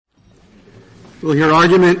We'll hear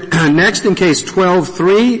argument next in Case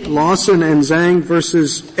 12-3, Lawson and Zhang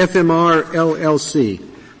versus FMR LLC.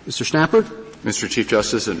 Mr. Schnapper? Mr. Chief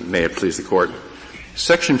Justice, and may it please the Court,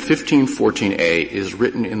 Section 1514A is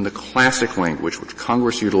written in the classic language which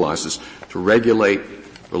Congress utilizes to regulate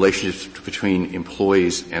relationships between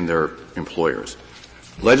employees and their employers.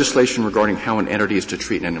 Legislation regarding how an entity is to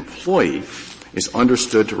treat an employee is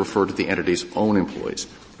understood to refer to the entity's own employees.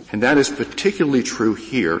 And that is particularly true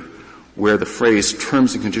here, where the phrase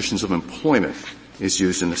terms and conditions of employment is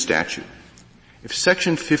used in the statute. If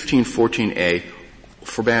Section 1514A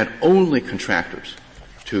forbade only contractors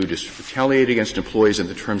to retaliate against employees in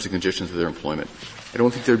the terms and conditions of their employment, I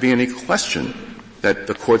don't think there would be any question that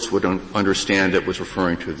the courts would understand that it was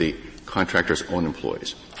referring to the contractor's own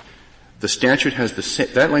employees. The statute has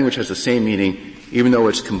that language has the same meaning, even though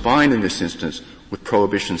it's combined in this instance with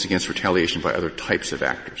prohibitions against retaliation by other types of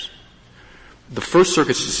actors. The First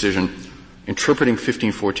Circuit's decision interpreting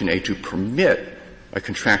 1514A to permit a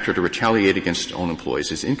contractor to retaliate against its own employees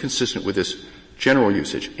is inconsistent with this general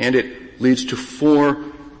usage, and it leads to four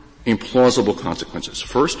implausible consequences.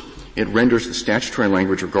 First, it renders the statutory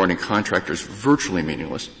language regarding contractors virtually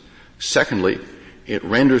meaningless. Secondly, it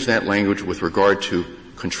renders that language with regard to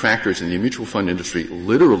contractors in the mutual fund industry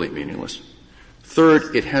literally meaningless.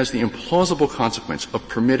 Third, it has the implausible consequence of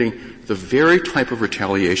permitting the very type of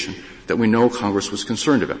retaliation that we know Congress was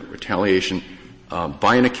concerned about, retaliation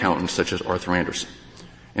by an accountant such as Arthur Andersen.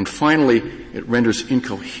 And finally, it renders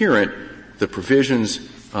incoherent the provisions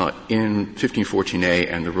in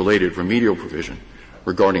 1514A and the related remedial provision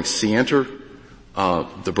regarding scienter,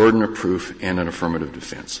 the burden of proof, and an affirmative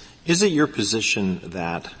defense. Is it your position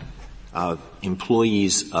that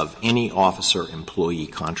employees of any officer, employee,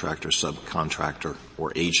 contractor, subcontractor,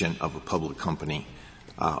 or agent of a public company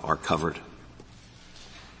are covered?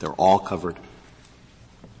 They're all covered?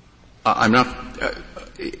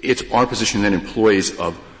 It's our position that employees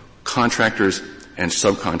of contractors and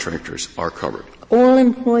subcontractors are covered. All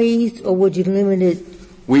employees, or would you limit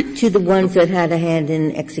it to the ones that had a hand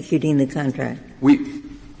in executing the contract?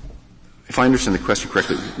 If I understand the question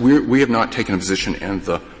correctly, we have not taken a position, and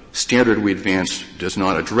the standard we advanced does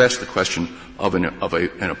not address the question of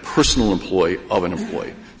a personal employee of an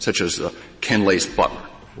employee, such as Ken Lace Butler.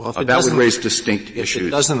 Well, that would raise distinct issues. If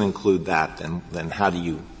it doesn't include that, then how do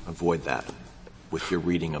you avoid that with your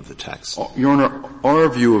reading of the text? Your Honor, our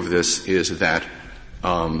view of this is that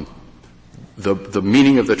the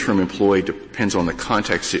meaning of the term employee depends on the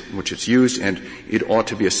context in which it's used, and it ought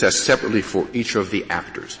to be assessed separately for each of the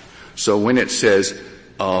actors. So when it says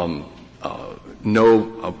no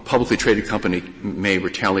publicly traded company may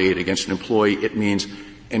retaliate against an employee, it means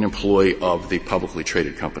an employee of the publicly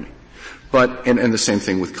traded company. But and the same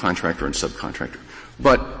thing with contractor and subcontractor.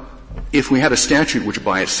 But if we had a statute which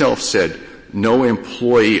by itself said no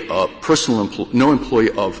employee of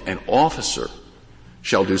an officer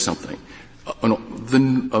shall do something,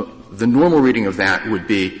 the normal reading of that would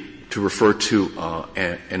be to refer to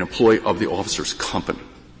an employee of the officer's company.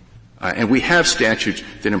 And we have statutes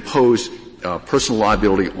that impose personal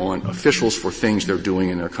liability on officials for things they're doing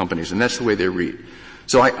in their companies, and that's the way they read.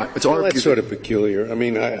 So it's our that's sort of peculiar. I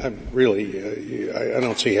mean, I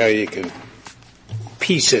don't see how you can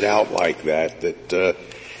piece it out like that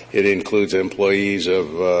it includes employees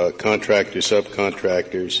of contractors,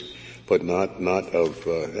 subcontractors, but not of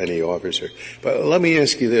any officer. But let me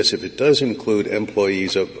ask you this: if it does include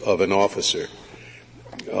employees of an officer,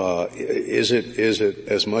 is it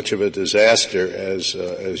as much of a disaster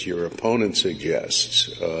as your opponent suggests?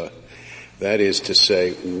 That is to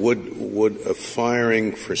say, would a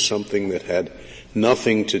firing for something that had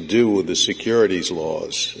nothing to do with the securities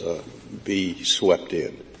laws be swept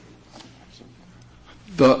in?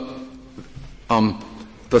 The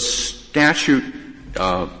statute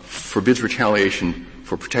forbids retaliation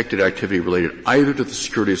for protected activity related either to the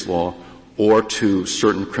securities law or to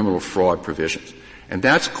certain criminal fraud provisions. And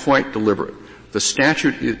that's quite deliberate. The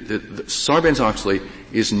statute, Sarbanes-Oxley,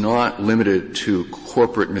 is not limited to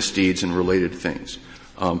corporate misdeeds and related things.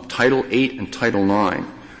 Title VIII and Title IX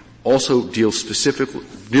also deal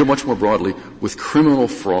much more broadly with criminal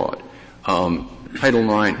fraud.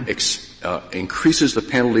 Title IX increases the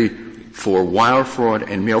penalty for wire fraud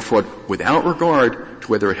and mail fraud without regard to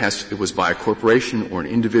whether it was by a corporation or an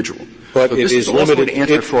individual. But so this is limited, also an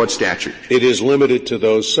anti-fraud statute. It is limited to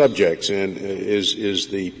those subjects, and is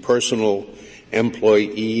the personal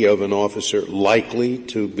employee of an officer likely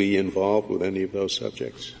to be involved with any of those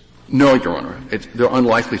subjects? No, Your Honor. They're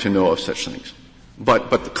unlikely to know of such things. But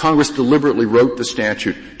the Congress deliberately wrote the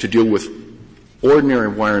statute to deal with ordinary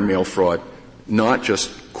wire and mail fraud, not just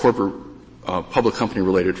corporate, public company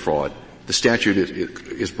related fraud, the statute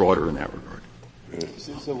is broader in that regard.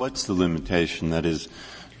 So what's the limitation? That is,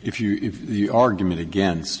 if the argument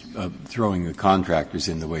against throwing the contractors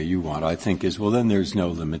in the way you want, I think is, well, then there's no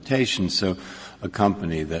limitation. So a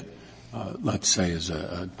company that, let's say, is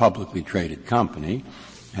a publicly traded company,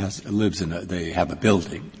 they have a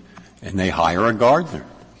building, and they hire a gardener.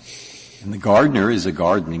 And the gardener is a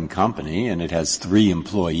gardening company, and it has 3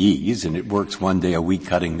 employees, and it works 1 day a week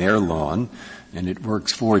cutting their lawn, and it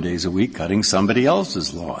works 4 days a week cutting somebody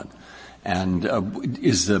else's lawn. And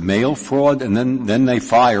is the mail fraud? And then they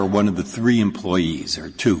fire one of the 3 employees,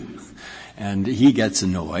 or 2. And he gets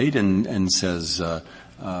annoyed and says,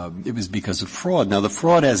 it was because of fraud. Now, the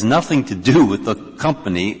fraud has nothing to do with the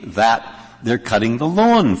company that they're cutting the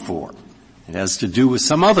lawn for. It has to do with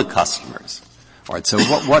some other customers. All right, so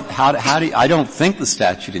how do you, I don't think the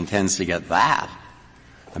statute intends to get that.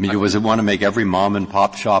 I mean, does it want to make every mom and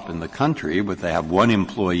pop shop in the country, but they have 1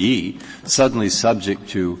 employee, suddenly subject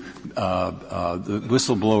to the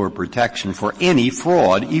whistleblower protection for any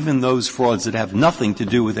fraud, even those frauds that have nothing to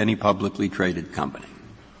do with any publicly traded company?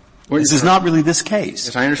 Well, this is not really this case.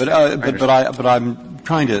 Yes, I understand. But I'm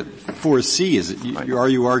trying to foresee, are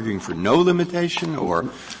you arguing for no limitation or,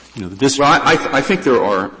 this? Well, I think there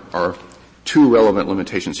are 2 relevant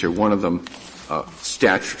limitations here. One of them,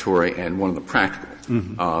 statutory, and one of them practical.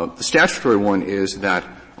 Mm-hmm. The statutory one is that,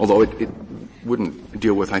 although it wouldn't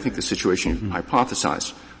deal with, I think, the situation you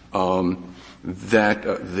hypothesized, that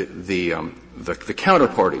the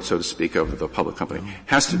counterparty, so to speak, of the public company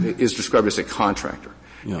is described as a contractor.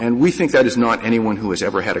 Yeah. And we think that is not anyone who has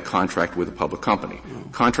ever had a contract with a public company. Yeah.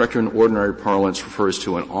 Contractor in ordinary parlance refers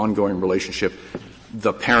to an ongoing relationship.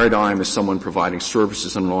 The paradigm is someone providing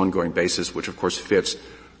services on an ongoing basis, which of course fits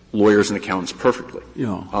lawyers and accountants perfectly.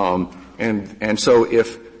 Yeah. And so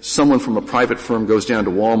if someone from a private firm goes down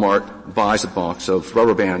to Walmart, buys a box of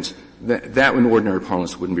rubber bands, that in ordinary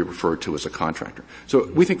parlance wouldn't be referred to as a contractor. So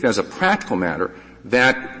we think that as a practical matter,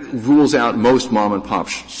 that rules out most mom and pop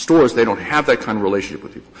stores. They don't have that kind of relationship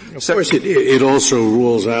with people. Of course, it also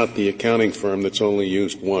rules out the accounting firm that's only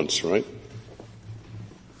used once, right?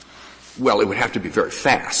 Well, it would have to be very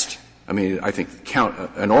fast. I mean, I think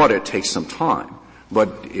an audit takes some time.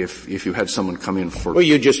 But if you had someone come in for... Well,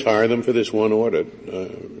 you just hire them for this one audit.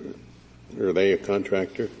 Are they a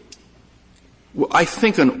contractor? Well, I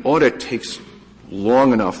think an audit takes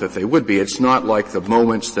long enough that they would be. It's not like the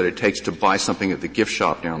moments that it takes to buy something at the gift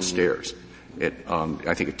shop downstairs.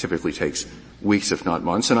 I think it typically takes weeks, if not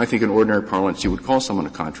months. And I think in ordinary parlance, you would call someone a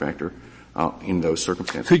contractor in those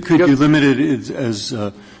circumstances. Could you limit it as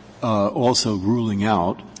also ruling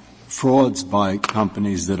out frauds by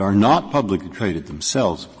companies that are not publicly traded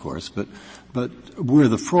themselves, of course, but where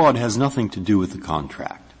the fraud has nothing to do with the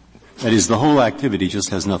contract? That is, the whole activity just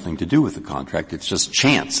has nothing to do with the contract. It's just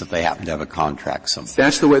chance that they happen to have a contract somewhere.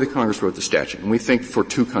 That's the way the Congress wrote the statute, and we think for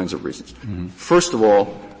 2 kinds of reasons. Mm-hmm. First of all,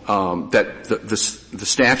 that the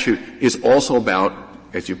statute is also about,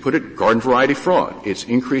 as you put it, garden variety fraud. It's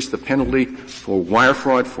increased the penalty for wire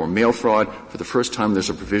fraud, for mail fraud. For the first time, there's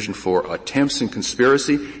a provision for attempts and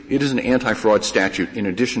conspiracy. It is an anti-fraud statute in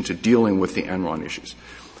addition to dealing with the Enron issues.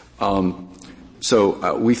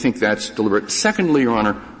 So we think that's deliberate. Secondly, Your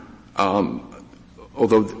Honor,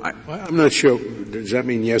 although I'm not sure. Does that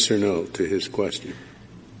mean yes or no to his question?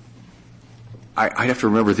 I have to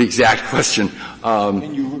remember the exact question.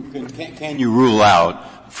 Can you rule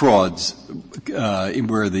out frauds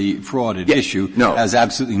where the fraud at issue has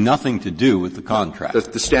absolutely nothing to do with the contract?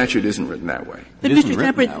 The statute isn't written that way. But Mr.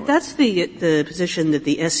 Tappert, that's the position that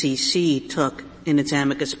the SEC took in its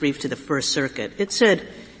amicus brief to the First Circuit. It said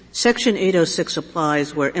Section 806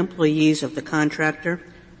 applies where employees of the contractor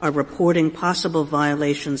are reporting possible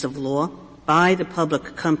violations of law by the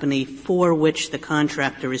public company for which the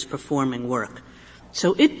contractor is performing work.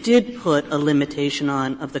 So it did put a limitation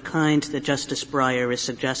on of the kind that Justice Breyer has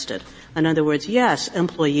suggested. In other words, yes,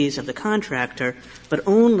 employees of the contractor, but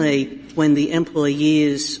only when the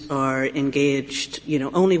employees are engaged,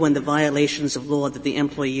 only when the violations of law that the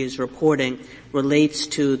employee is reporting relates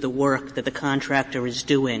to the work that the contractor is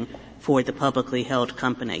doing for the publicly held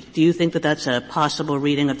company. Do you think that that's a possible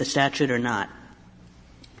reading of the statute or not?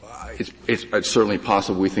 It's certainly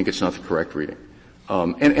possible. We think it's not the correct reading.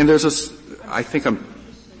 And there's it's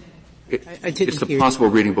the possible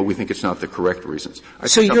reading, but we think it's not the correct reasons.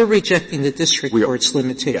 So you're rejecting the district court's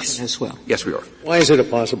limitation as well? Yes, we are. Why is it a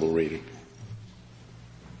possible reading?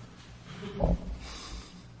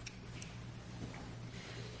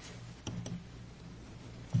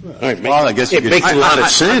 I guess it makes a lot of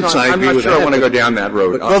sense. I'm not sure I want to go down that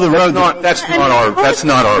road. That's not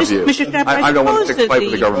our view. Mr. Tappert, I don't want to play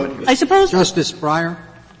with the government. I suppose Justice Breyer.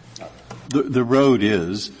 The road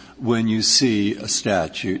is when you see a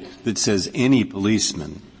statute that says any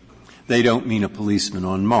policeman, they don't mean a policeman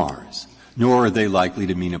on Mars, nor are they likely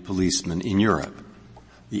to mean a policeman in Europe.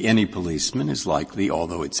 The any policeman is likely,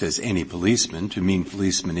 although it says any policeman, to mean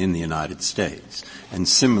policeman in the United States. And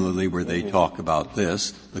similarly, where they talk about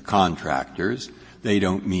this, the contractors, they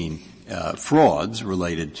don't mean frauds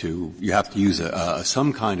related to, you have to use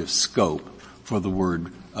some kind of scope for the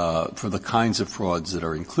word, for the kinds of frauds that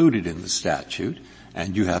are included in the statute,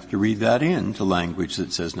 and you have to read that into language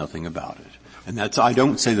that says nothing about it. And I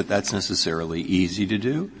don't say that that's necessarily easy to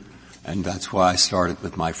do, and that's why I started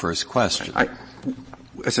with my first question.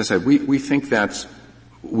 As I said, we think that's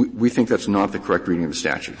not the correct reading of the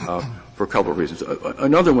statute, for a couple of reasons.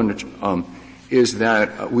 Another one, is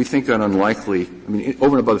that we think that unlikely,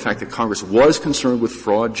 over and above the fact that Congress was concerned with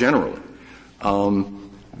fraud generally,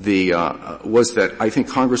 was that I think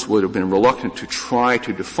Congress would have been reluctant to try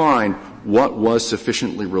to define what was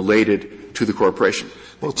sufficiently related to the corporation.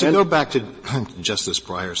 Well, to go back to Justice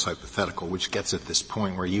Breyer's hypothetical, which gets at this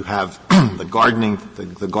point where you have the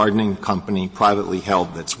gardening company privately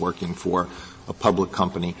held that's working for a public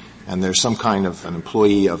company, and there's some kind of an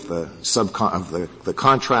employee of the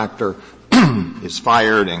contractor is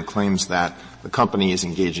fired and claims that the company is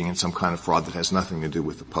engaging in some kind of fraud that has nothing to do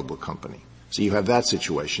with the public company. So you have that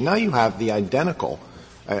situation. Now you have the identical,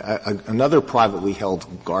 another privately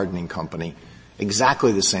held gardening company.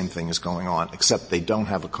 Exactly the same thing is going on, except they don't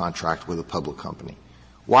have a contract with a public company.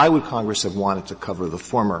 Why would Congress have wanted to cover the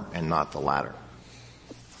former and not the latter?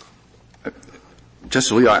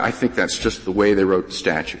 Justice Alito, I think that's just the way they wrote the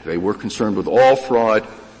statute. They were concerned with all fraud,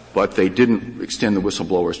 but they didn't extend the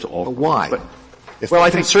whistleblowers to all fraud. Why? If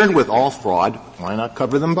they're concerned with all fraud, why not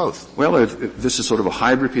cover them both? Well, this is sort of a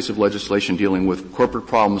hybrid piece of legislation dealing with corporate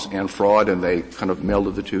problems and fraud, and they kind of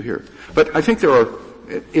melded the two here. But I think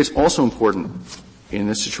it's also important in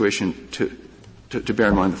this situation to bear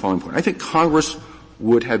in mind the following point. I think Congress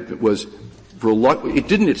was reluctant, it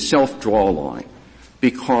didn't itself draw a line,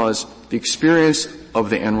 because the experience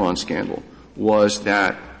of the Enron scandal was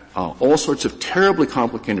that all sorts of terribly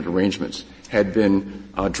complicated arrangements had been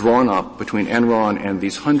drawn up between Enron and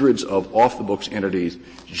these hundreds of off-the-books entities,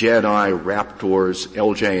 JEDI, Raptors,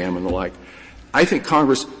 LJM, and the like. I think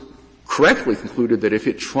Congress correctly concluded that if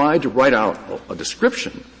it tried to write out a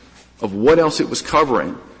description of what else it was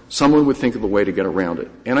covering, someone would think of a way to get around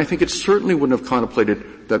it. And I think it certainly wouldn't have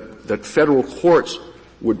contemplated that federal courts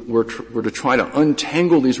were to try to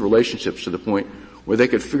untangle these relationships to the point where they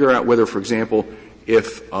could figure out whether, for example,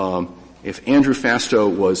 if Andrew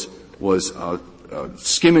Fastow was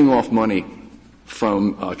skimming off money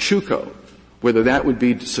from Chuco, whether that would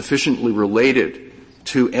be sufficiently related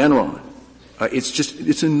to Enron.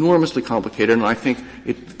 It's enormously complicated, and I think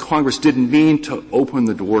Congress didn't mean to open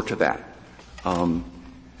the door to that.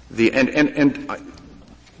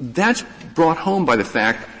 That's brought home by the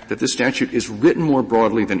fact that this statute is written more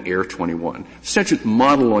broadly than Air 21. The statute's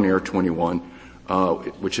modeled on Air 21,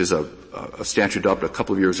 which is a statute adopted a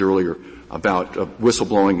couple of years earlier about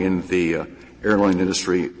whistleblowing in the airline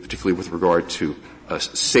industry, particularly with regard to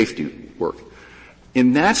safety work.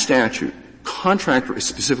 In that statute, contractor is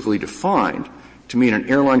specifically defined to mean an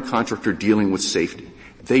airline contractor dealing with safety.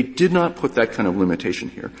 They did not put that kind of limitation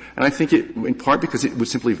here. And I think in part because it would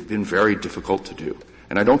simply have been very difficult to do.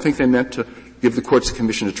 And I don't think they meant to give the courts a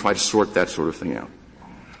commission to try to sort that sort of thing out.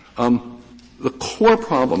 The core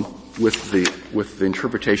problem with the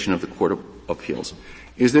interpretation of the Court of Appeals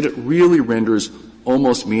is that it really renders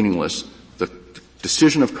almost meaningless the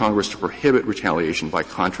decision of Congress to prohibit retaliation by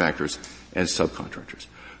contractors and subcontractors.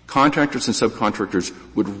 Contractors and subcontractors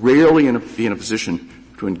would rarely be in a position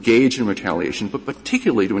to engage in retaliation, but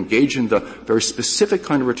particularly to engage in the very specific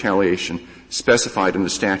kind of retaliation specified in the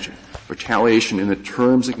statute, retaliation in the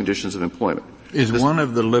terms and conditions of employment. Is one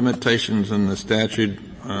of the limitations in the statute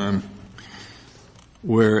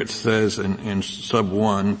where it says in sub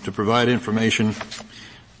 1 to provide information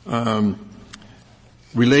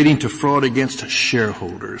relating to fraud against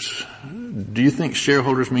shareholders? Do you think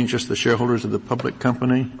shareholders mean just the shareholders of the public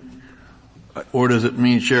company? Or does it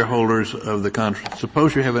mean shareholders of the contract?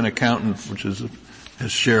 Suppose you have an accountant which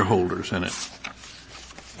has shareholders in it.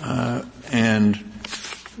 And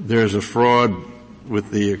there's a fraud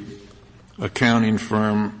with the accounting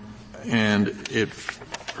firm and it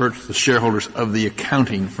hurts the shareholders of the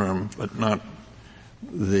accounting firm, but not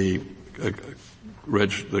the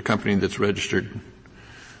company that's registered.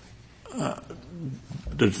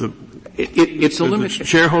 It's a limitation.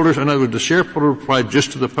 Shareholders, in other words, does shareholder apply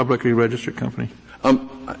just to the publicly registered company?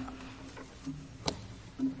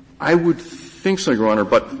 I would think so, Your Honor,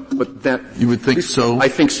 but that. You would think so? I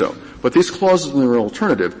think so. But these clauses in their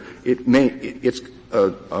alternative,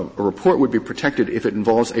 a report would be protected if it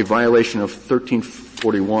involves a violation of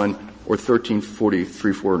 1341 or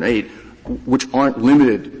 1343, 4, and 8, which aren't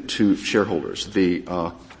limited to shareholders.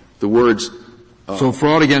 The words. So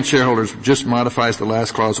fraud against shareholders just modifies the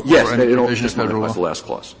last clause. Yes, or it just modifies the last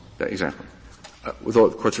clause. Exactly. With all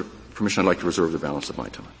the Court's permission, I'd like to reserve the balance of my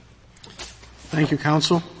time. Thank you,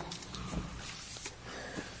 counsel.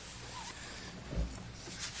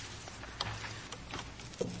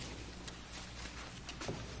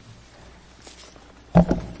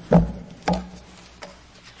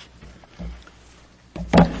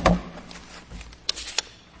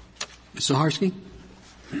 Ms. Zaharsky?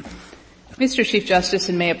 Mr. Chief Justice,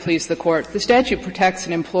 and may it please the Court, the statute protects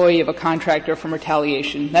an employee of a contractor from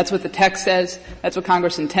retaliation. That's what the text says. That's what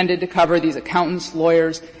Congress intended to cover these accountants,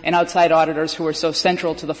 lawyers, and outside auditors who were so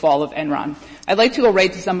central to the fall of Enron. I'd like to go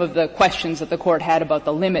right to some of the questions that the Court had about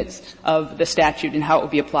the limits of the statute and how it would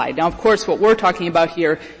be applied. Now, of course, what we're talking about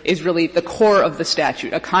here is really the core of the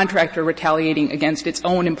statute, a contractor retaliating against its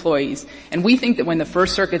own employees. And we think that when the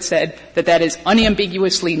First Circuit said that that is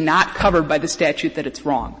unambiguously not covered by the statute, that it's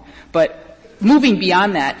wrong. But moving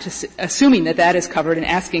beyond that, to assuming that that is covered and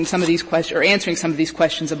asking some of these questions, or answering some of these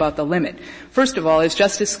questions about the limit. First of all, as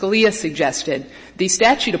Justice Scalia suggested, the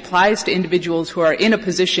statute applies to individuals who are in a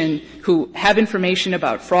position, who have information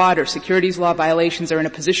about fraud or securities law violations, are in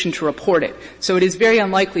a position to report it. So it is very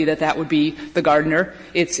unlikely that that would be the gardener.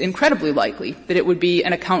 It's incredibly likely that it would be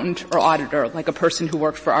an accountant or auditor, like a person who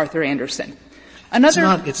worked for Arthur Andersen.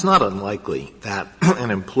 It's not unlikely that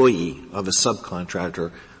an employee of a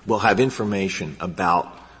subcontractor will have information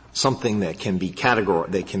about something that can be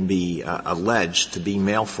alleged to be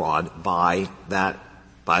mail fraud by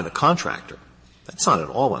the contractor. That's not at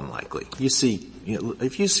all unlikely.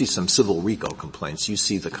 If you see some civil RICO complaints, you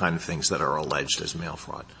see the kind of things that are alleged as mail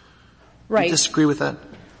fraud. Right. Do you disagree with that?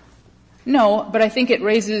 No, but I think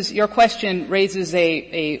your question raises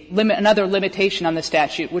another limitation on the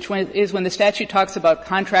statute, which is when the statute talks about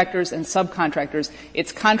contractors and subcontractors,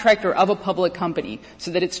 it's contractor of a public company,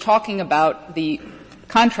 so that it's talking about the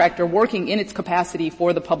contractor working in its capacity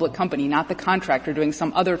for the public company, not the contractor doing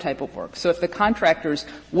some other type of work. So if the contractor's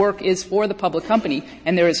work is for the public company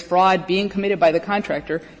and there is fraud being committed by the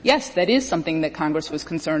contractor, yes, that is something that Congress was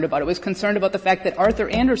concerned about. It was concerned about the fact that Arthur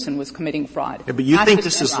Andersen was committing fraud. Yeah, but you think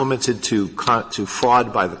this is limited to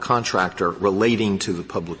fraud by the contractor relating to the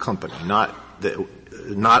public company,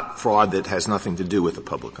 not fraud that has nothing to do with the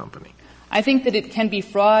public company? I think that it can be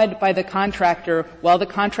fraud by the contractor while the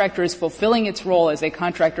contractor is fulfilling its role as a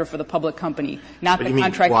contractor for the public company, not the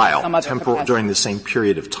contractor in some other capacity. During the same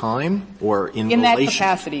period of time or in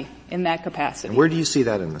relation? In that capacity. And where do you see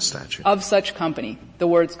that in the statute? Of such company. The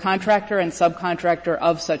words contractor and subcontractor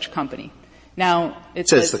of such company. Now, it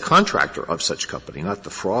says the contractor of such company, not the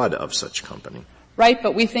fraud of such company. Right,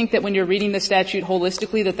 but we think that when you're reading the statute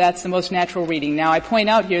holistically, that that's the most natural reading. Now, I point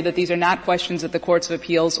out here that these are not questions that the courts of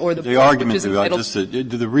appeals or the argument.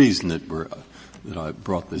 The reason that I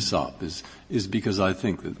brought this up is because I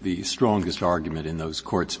think that the strongest argument in those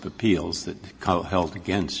courts of appeals that held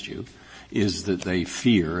against you is that they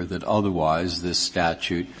fear that otherwise this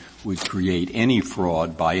statute would create any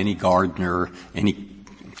fraud by any gardener, any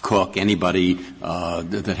cook, anybody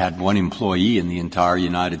that had one employee in the entire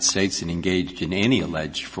United States and engaged in any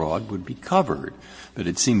alleged fraud would be covered. But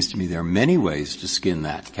it seems to me there are many ways to skin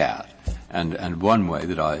that cat. And one way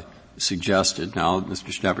that I suggested, now Mr.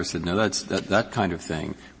 Schnepper said, no, that kind of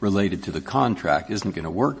thing related to the contract isn't going to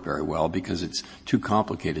work very well because it's too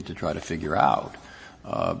complicated to try to figure out.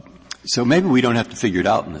 So maybe we don't have to figure it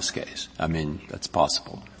out in this case. I mean, that's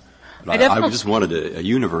possible. But I just wanted a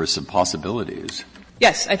universe of possibilities.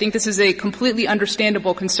 Yes, I think this is a completely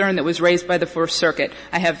understandable concern that was raised by the First Circuit.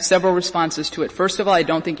 I have several responses to it. First of all, I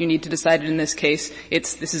don't think you need to decide it in this case.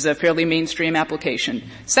 This is a fairly mainstream application.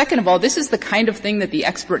 Second of all, this is the kind of thing that the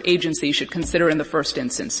expert agency should consider in the first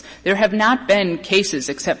instance. There have not been cases,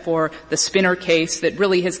 except for the Spinner case, that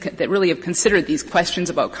really have considered these questions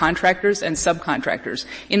about contractors and subcontractors.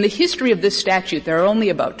 In the history of this statute, there are only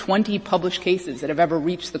about 20 published cases that have ever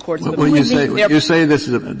reached the courts of appeals. When you say this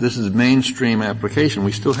is mainstream application,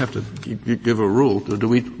 we still have to give a rule. Do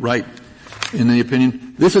we write in the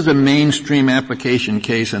opinion, this is a mainstream application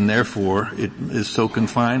case and therefore it is so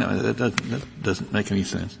confined? That doesn't make any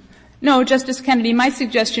sense. No, Justice Kennedy, my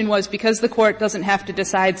suggestion was because the Court doesn't have to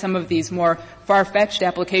decide some of these more far-fetched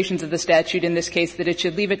applications of the statute in this case, that it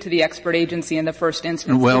should leave it to the expert agency in the first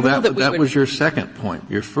instance. Well, that was your second point.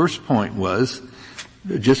 Your first point was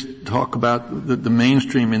just talk about the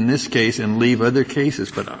mainstream in this case and leave other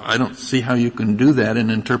cases, but I don't see how you can do that and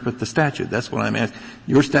interpret the statute. That's what I'm asking.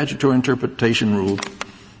 Your statutory interpretation rule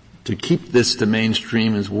to keep this to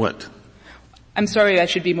mainstream is what? I'm sorry, I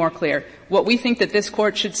should be more clear. What we think that this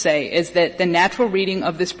Court should say is that the natural reading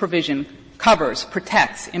of this provision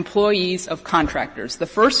protects employees of contractors. The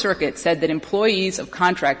First Circuit said that employees of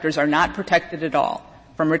contractors are not protected at all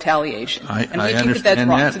from retaliation. I understand that's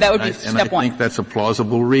wrong. that. So that would be step one. I think that's a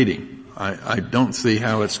plausible reading. I don't see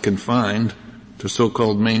how it's confined to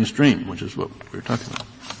so-called mainstream, which is what we're talking about.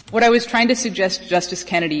 What I was trying to suggest, Justice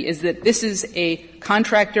Kennedy, is that this is a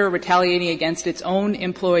contractor retaliating against its own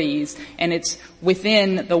employees, and it's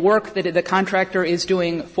within the work that the contractor is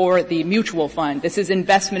doing for the mutual fund. This is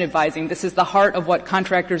investment advising. This is the heart of what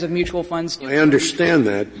contractors of mutual funds do. I understand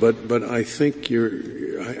that, but I think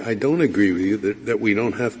I don't agree with you that we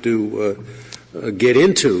don't have to get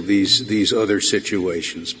into these other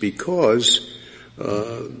situations because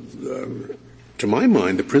to my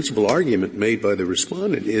mind, the principal argument made by the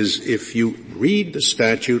respondent is if you read the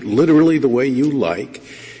statute literally the way you like,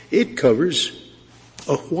 it covers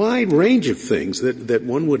a wide range of things that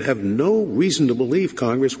one would have no reason to believe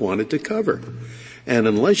Congress wanted to cover. And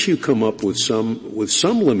unless you come up with some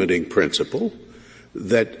limiting principle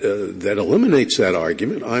that eliminates that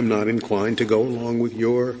argument, I'm not inclined to go along with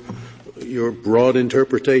your broad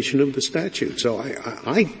interpretation of the statute. So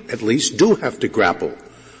I at least do have to grapple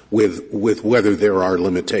with whether there are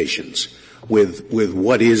limitations, with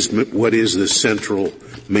what is the central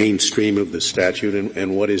mainstream of the statute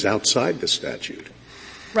and what is outside the statute.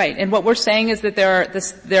 Right. And what we're saying is that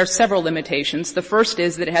there are several limitations. The first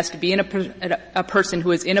is that it has to be a person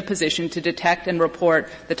who is in a position to detect and report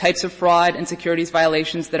the types of fraud and securities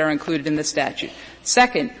violations that are included in the statute.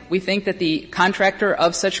 Second, we think that the contractor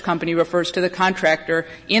of such company refers to the contractor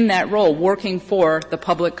in that role working for the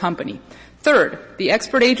public company. Third, the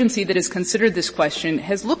expert agency that has considered this question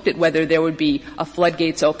has looked at whether there would be a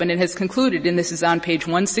floodgates open and has concluded, and this is on page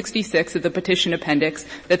 166 of the petition appendix,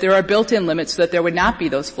 that there are built-in limits so that there would not be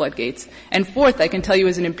those floodgates. And fourth, I can tell you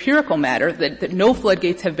as an empirical matter that no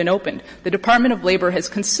floodgates have been opened. The Department of Labor has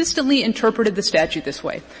consistently interpreted the statute this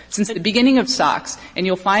way since the beginning of SOX, and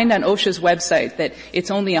you'll find on OSHA's website that it's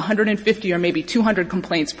only 150 or maybe 200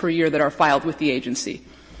 complaints per year that are filed with the agency.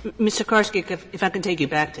 Mr. Karski, if I can take you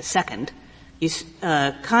back to second.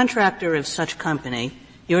 Contractor of such company,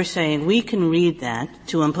 you're saying we can read that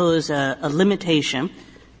to impose a limitation,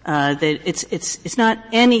 that it's not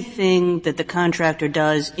anything that the contractor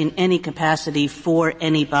does in any capacity for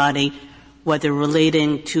anybody, whether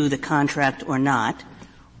relating to the contract or not.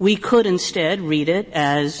 We could instead read it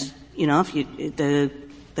as, if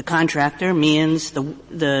the contractor means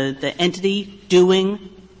the entity doing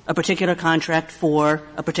a particular contract for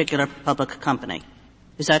a particular public company.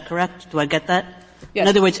 Is that correct? Do I get that? Yes. In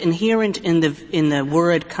other words, inherent in the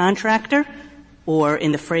word contractor or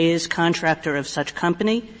in the phrase contractor of such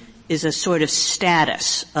company is a sort of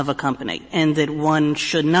status of a company, and that one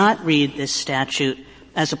should not read this statute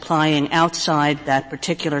as applying outside that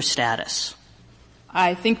particular status.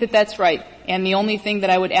 I think that that's right. And the only thing that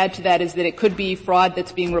I would add to that is that it could be fraud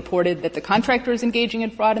that's being reported that the contractor is engaging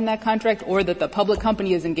in fraud in that contract or that the public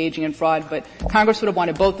company is engaging in fraud, but Congress would have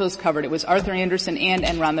wanted both those covered. It was Arthur Andersen and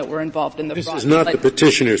Enron that were involved in the fraud. This is not the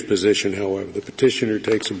petitioner's position, however. The petitioner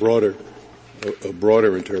takes a broader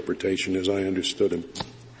interpretation, as I understood him.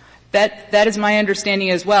 That is my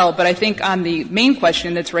understanding as well, but I think on the main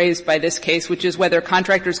question that's raised by this case, which is whether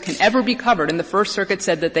contractors can ever be covered, and the First Circuit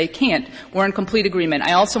said that they can't, we're in complete agreement.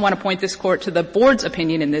 I also want to point this Court to the Board's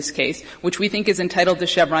opinion in this case, which we think is entitled to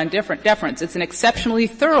Chevron deference. It's an exceptionally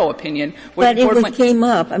thorough opinion. But it came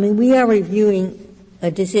up. We are reviewing a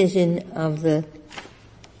decision of the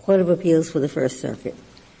Court of Appeals for the First Circuit,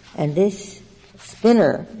 and this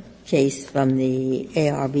Spinner case from the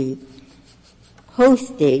ARB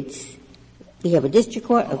post-dates. We have a district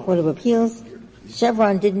court, a court of appeals.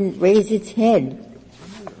 Chevron didn't raise its head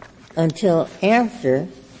until after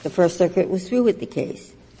the First Circuit was through with the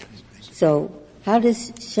case. So how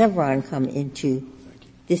does Chevron come into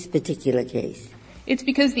this particular case? It's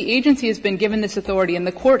because the agency has been given this authority, and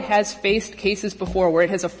the Court has faced cases before where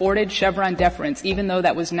it has afforded Chevron deference, even though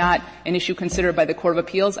that was not an issue considered by the Court of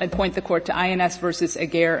Appeals. I'd point the Court to INS versus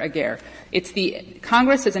Aguirre.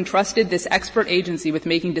 Congress has entrusted this expert agency with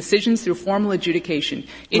making decisions through formal adjudication.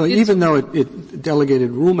 Even though it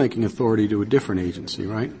delegated rulemaking authority to a different agency,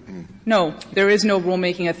 right? No, there is no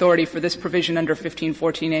rulemaking authority for this provision under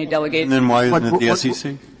 1514A delegated. And then why isn't it the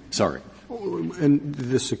SEC? Sorry. And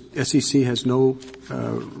the SEC has no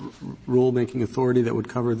rule-making authority that would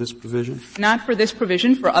cover this provision? Not for this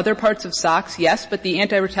provision. For other parts of SOX, yes, but the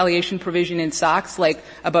anti-retaliation provision in SOX, like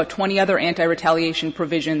about 20 other anti-retaliation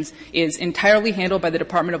provisions, is entirely handled by the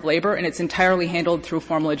Department of Labor, and it's entirely handled through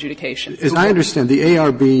formal adjudication. As I understand, the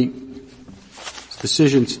ARB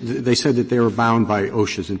decisions, they said that they were bound by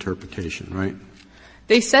OSHA's interpretation, right?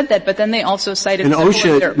 They said that, but then they also cited... And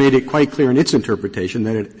OSHA made it quite clear in its interpretation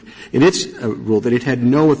that in its rule that it had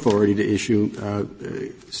no authority to issue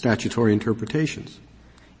statutory interpretations.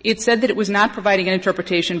 It said that it was not providing an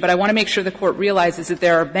interpretation, but I want to make sure the Court realizes that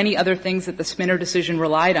there are many other things that the Spinner decision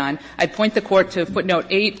relied on. I'd point the Court to footnote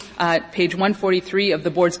 8, page 143 of the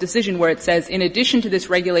Board's decision, where it says, in addition to this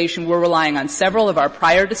regulation, we're relying on several of our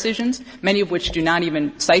prior decisions, many of which do not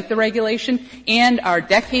even cite the regulation, and our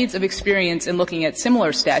decades of experience in looking at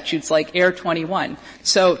similar statutes like Air 21.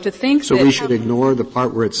 So to think So that... we should ignore the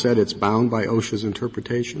part where it said it's bound by OSHA's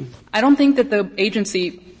interpretation? I don't think that the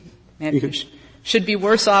agency... should be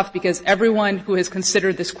worse off because everyone who has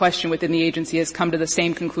considered this question within the agency has come to the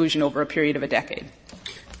same conclusion over a period of a decade.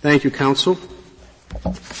 Thank you, counsel.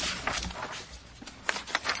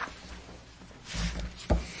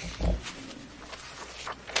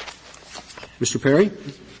 Mr. Perry?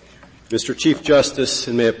 Mr. Chief Justice,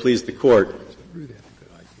 and may it please the Court.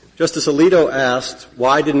 Justice Alito asked,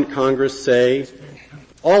 why didn't Congress say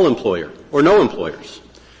all employer or no employers?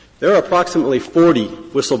 There are approximately 40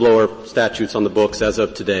 whistleblower statutes on the books as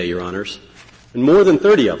of today, Your Honors. And more than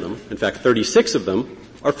 30 of them, in fact 36 of them,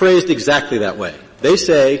 are phrased exactly that way. They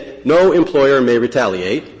say no employer may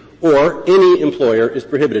retaliate or any employer is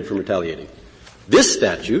prohibited from retaliating. This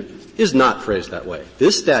statute is not phrased that way.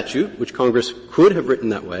 This statute, which Congress could have written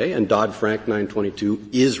that way, and Dodd-Frank 922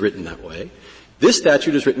 is written that way, this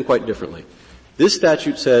statute is written quite differently. This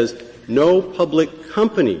statute says no public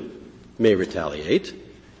company may retaliate.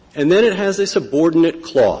 And then it has a subordinate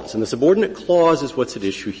clause, and the subordinate clause is what's at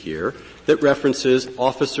issue here, that references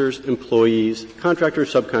officers, employees,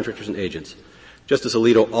 contractors, subcontractors, and agents. Justice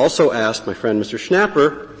Alito also asked my friend Mr.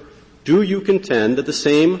 Schnapper, do you contend that the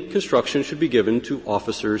same construction should be given to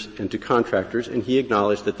officers and to contractors? And he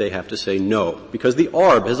acknowledged that they have to say no, because the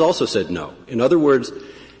ARB has also said no. In other words,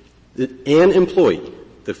 an employee,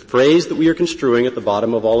 the phrase that we are construing at the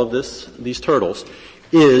bottom of all of these turtles,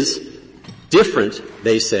 is different,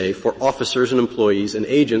 they say, for officers and employees and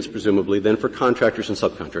agents, presumably, than for contractors and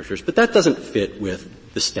subcontractors. But that doesn't fit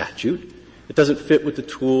with the statute. It doesn't fit with the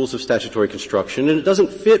tools of statutory construction, and it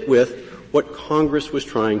doesn't fit with what Congress was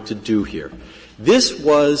trying to do here. This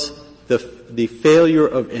was the failure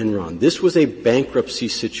of Enron. This was a bankruptcy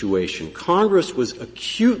situation. Congress was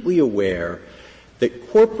acutely aware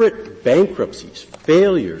that corporate bankruptcies,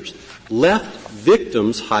 failures, left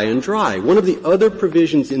victims high and dry. One of the other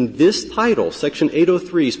provisions in this title, Section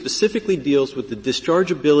 803, specifically deals with the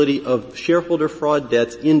dischargeability of shareholder fraud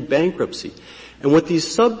debts in bankruptcy. And what the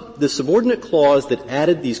subordinate clause that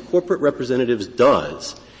added these corporate representatives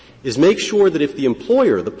does is make sure that if the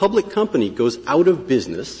employer, the public company, goes out of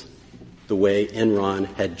business, the way Enron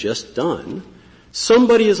had just done,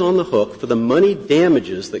 somebody is on the hook for the money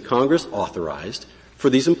damages that Congress authorized for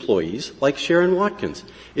these employees, like Sharon Watkins.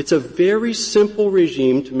 It's a very simple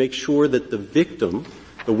regime to make sure that the victim,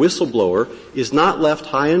 the whistleblower, is not left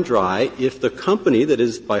high and dry if the company that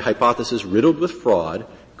is, by hypothesis, riddled with fraud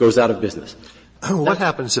goes out of business. What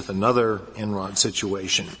happens if another Enron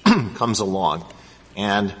situation comes along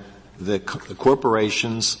and the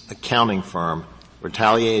corporation's accounting firm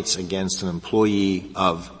retaliates against an employee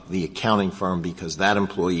of the accounting firm because that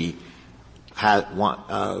employee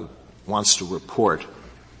wants to report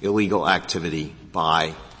illegal activity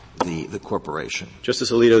by the corporation?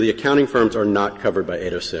 Justice Alito, the accounting firms are not covered by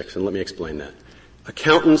 806, and let me explain that.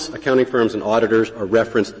 Accountants, accounting firms, and auditors are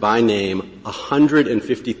referenced by name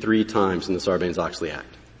 153 times in the Sarbanes-Oxley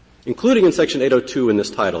Act, including in Section 802 in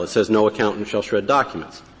this title. It says no accountant shall shred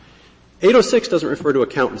documents. 806 doesn't refer to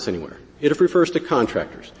accountants anywhere. It refers to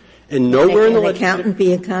contractors. And nowhere in the legislation... Can an accountant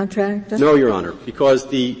be a contractor? No, Your Honor, because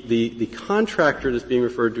the contractor that's being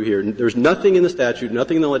referred to here, there's nothing in the statute,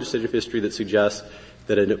 nothing in the legislative history that suggests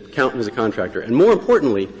that an accountant is a contractor. And more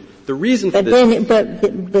importantly, the reason for this... But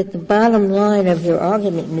the bottom line of your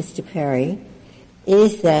argument, Mr. Perry,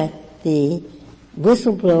 is that the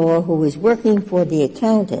whistleblower who is working for the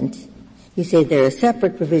accountant, you say there are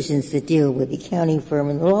separate provisions that deal with the accounting firm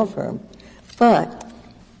and the law firm, but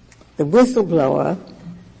the whistleblower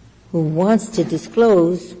who wants to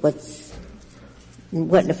disclose what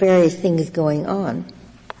nefarious thing is going on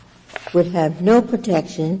would have no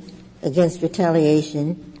protection against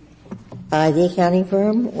retaliation by the accounting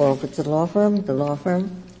firm, or if it's a law firm, the law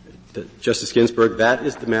firm? Justice Ginsburg, that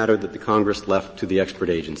is the matter that the Congress left to the expert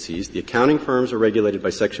agencies. The accounting firms are regulated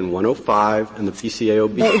by Section 105 and the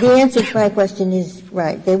PCAOB. The answer to my question is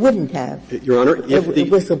right. They wouldn't have. Your Honor, if the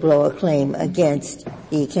whistleblower claim against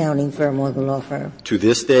the accounting firm or the law firm. To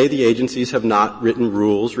this day, the agencies have not written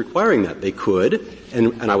rules requiring that. They could,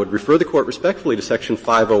 and I would refer the Court respectfully to Section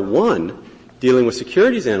 501 dealing with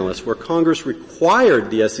securities analysts, where Congress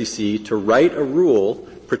required the SEC to write a rule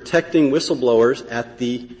protecting whistleblowers at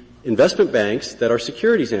the investment banks that are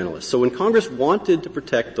securities analysts. So when Congress wanted to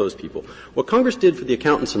protect those people, what Congress did for the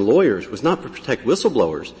accountants and lawyers was not to protect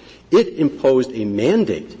whistleblowers. It imposed a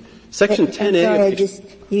mandate. Section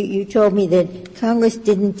 10A. You told me that Congress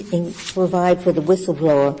didn't provide for the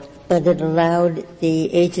whistleblower, but it allowed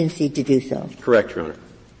the agency to do so. Correct, Your Honor.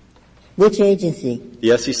 Which agency?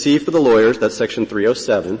 The SEC for the lawyers, that's Section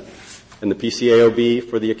 307, and the PCAOB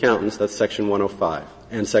for the accountants, that's Section 105.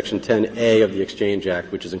 And Section 10A of the Exchange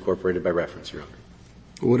Act, which is incorporated by reference, Your Honor.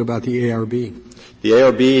 What about the ARB? The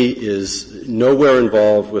ARB is nowhere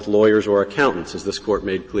involved with lawyers or accountants, as this Court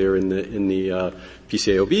made clear in the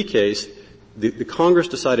PCAOB case. The Congress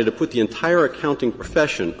decided to put the entire accounting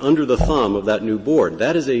profession under the thumb of that new board.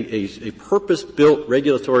 That is a purpose-built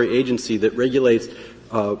regulatory agency that regulates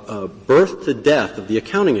birth to death of the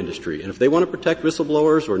accounting industry. And if they want to protect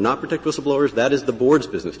whistleblowers or not protect whistleblowers, that is the board's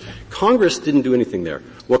business. Congress didn't do anything there.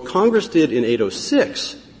 What Congress did in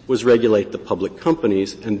 806 was regulate the public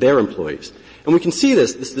companies and their employees. And we can see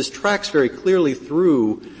this tracks very clearly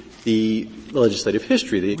through the legislative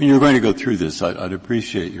history. When you're going to go through this, I'd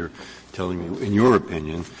appreciate your telling me, in your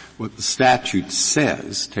opinion, what the statute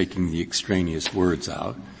says, taking the extraneous words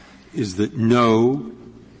out, is that no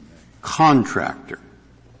contractor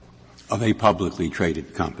of a publicly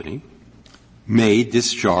traded company may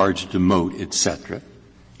discharge, demote, etc.,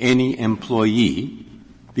 any employee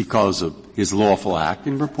because of his lawful act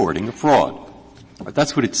in reporting a fraud.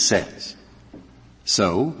 That's what it says.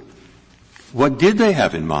 So, what did they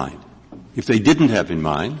have in mind? If they didn't have in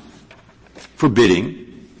mind forbidding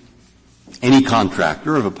any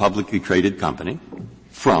contractor of a publicly traded company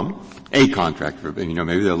from a contractor,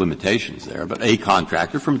 maybe there are limitations there, but a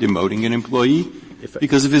contractor from demoting an employee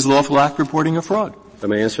because of his lawful act reporting a fraud. If I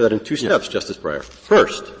may answer that in two steps, Justice Breyer.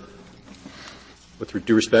 First, with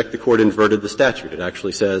due respect, the Court inverted the statute. It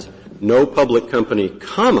actually says no public company,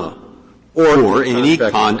 comma, or any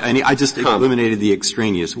I just eliminated the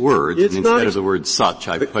extraneous words, and instead of the word such,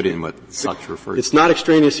 I put in what such refers to. It's not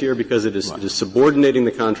extraneous here because it is subordinating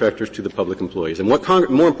the contractors to the public employees. And what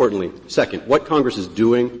more importantly, second, what Congress is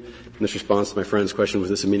doing, in this response to my friend's question, was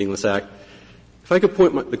this a meaningless act? If I could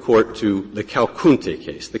point the Court to the Calcunte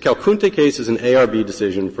case. The Calcunte case is an ARB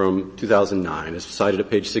decision from 2009. It's cited at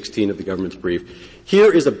page 16 of the government's brief.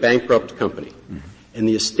 Here is a bankrupt company, and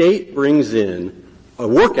the estate brings in a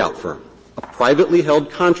workout firm, a privately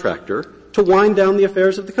held contractor, to wind down the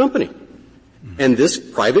affairs of the company. And this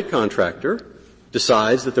private contractor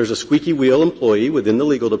decides that there's a squeaky wheel employee within the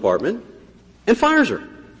legal department and fires her.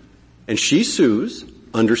 And she sues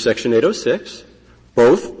under Section 806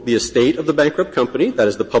 both the estate of the bankrupt company, that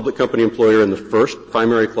is the public company employer in the first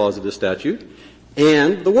primary clause of the statute,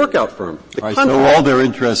 and the workout firm. Right, so all they're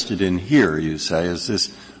interested in here, you say, is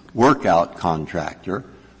this workout contractor,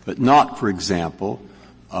 but not, for example,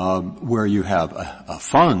 where you have a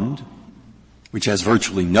fund which has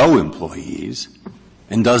virtually no employees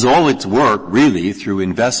and does all its work really through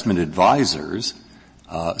investment advisors,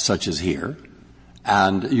 such as here,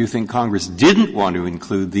 and you think Congress didn't want to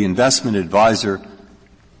include the investment advisor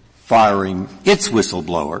firing its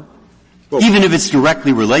whistleblower, even if it's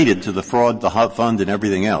directly related to the fraud, the fund, and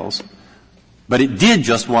everything else, but it did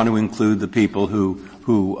just want to include the people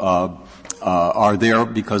who are there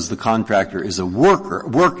because the contractor is a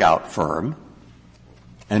workout firm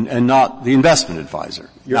and not the investment advisor.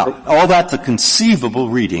 Now, all that's a conceivable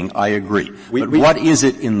reading, I agree. But what is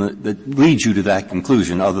it that leads you to that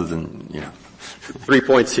conclusion other than, 3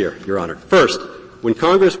 points here, Your Honor. First, when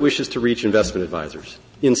Congress wishes to reach investment advisors,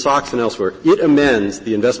 in SOX and elsewhere, it amends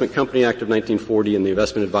the Investment Company Act of 1940 and the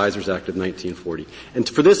Investment Advisors Act of 1940. And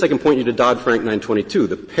for this, I can point you to Dodd-Frank 922,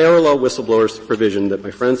 the parallel whistleblowers provision that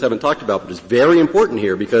my friends haven't talked about, but is very important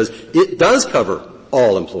here because it does cover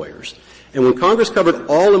all employers. And when Congress covered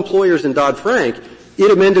all employers in Dodd-Frank,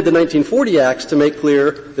 it amended the 1940 Acts to make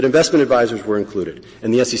clear that investment advisors were included.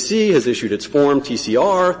 And the SEC has issued its form,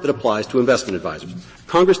 TCR, that applies to investment advisors.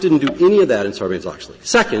 Congress didn't do any of that in Sarbanes-Oxley.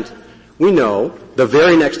 Second, we know the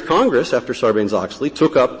very next Congress, after Sarbanes-Oxley,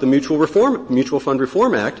 took up the Mutual Fund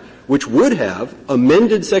Reform Act, which would have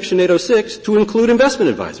amended Section 806 to include investment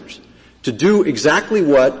advisors, to do exactly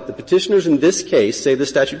what the petitioners in this case say the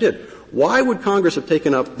statute did. Why would Congress have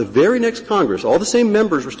taken up, the very next Congress, all the same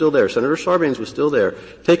members were still there, Senator Sarbanes was still there,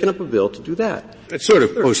 taken up a bill to do that? It's sort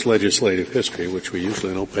of post-legislative history, which we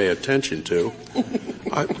usually don't pay attention to.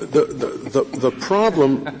 The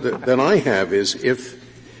problem that I have is if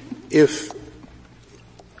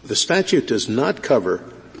the statute does not cover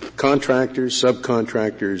contractors,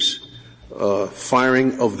 subcontractors,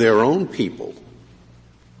 firing of their own people,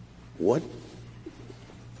 what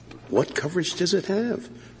coverage does it have?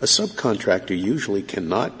 A subcontractor usually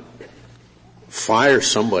cannot fire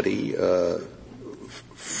somebody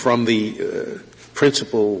from the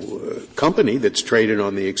principal company that's traded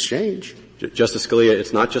on the exchange. Justice Scalia,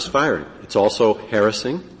 it's not just firing. It's also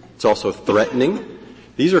harassing. It's also threatening.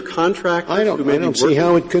 These are contractors. I don't see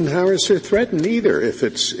how it can harass or threaten either if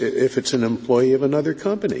it's an employee of another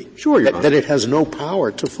company. Sure, Your Honor. That it has no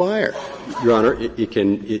power to fire. Your Honor,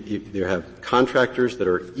 there have contractors that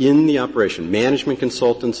are in the operation, management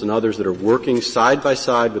consultants and others that are working side by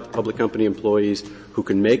side with public company employees who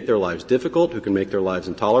can make their lives difficult, who can make their lives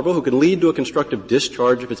intolerable, who can lead to a constructive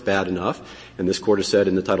discharge if it's bad enough. And this Court has said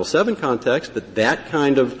in the Title VII context that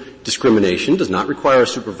kind of discrimination does not require a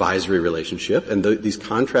supervisory relationship, and these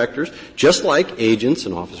contractors, just like agents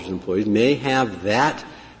and officers and employees, may have that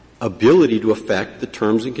ability to affect the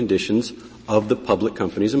terms and conditions of the public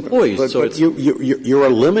company's employees. But you're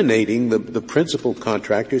eliminating the principal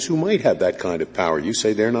contractors who might have that kind of power. You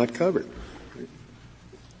say they're not covered.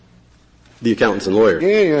 The accountants and lawyers.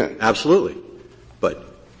 Yeah. Absolutely. But,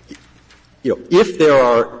 if there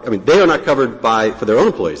are, they are not covered for their own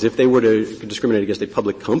employees. If they were to discriminate against a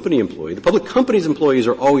public company employee, the public company's employees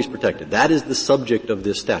are always protected. That is the subject of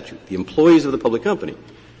this statute, the employees of the public company. And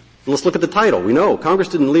let's look at the title. We know Congress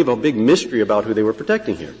didn't leave a big mystery about who they were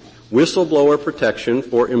protecting here. Whistleblower protection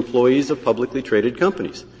for employees of publicly traded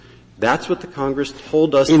companies. That's what the Congress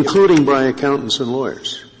told us. Including by accountants and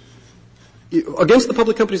lawyers. Against the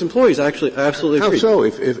public company's employees, I absolutely agree. How so?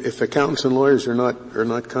 If accountants and lawyers are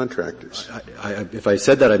not contractors? If I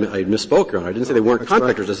said that, I misspoke, Your Honor. I didn't say they weren't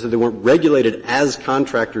contractors. Right. I said they weren't regulated as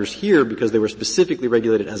contractors here because they were specifically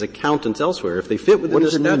regulated as accountants elsewhere. If they fit within the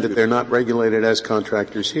statute. What does it mean that they're not regulated as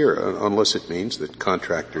contractors here, unless it means that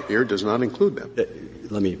contractor here does not include them?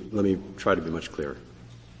 Let me try to be much clearer.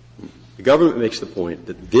 The government makes the point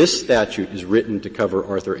that this statute is written to cover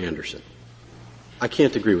Arthur Andersen. I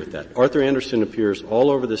can't agree with that. Arthur Andersen appears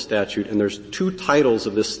all over this statute, and there's two titles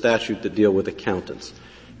of this statute that deal with accountants.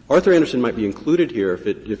 Arthur Andersen might be included here if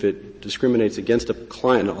it discriminates against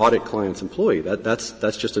an audit client's employee.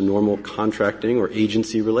 That's just a normal contracting or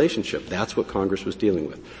agency relationship. That's what Congress was dealing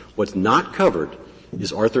with. What's not covered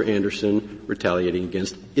is Arthur Andersen retaliating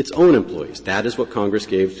against its own employees. That is what Congress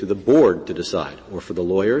gave to the board to decide, or for the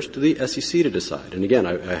lawyers to the SEC to decide. And again,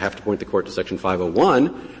 I have to point the Court to Section 501,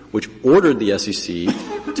 which ordered the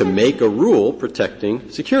SEC to make a rule protecting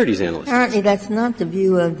securities analysts. Apparently that's not the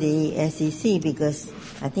view of the SEC because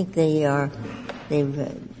I think they're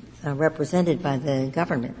represented by the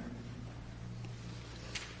government.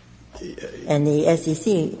 And the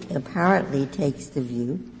SEC apparently takes the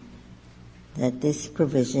view that this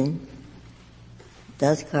provision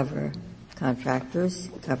does cover contractors,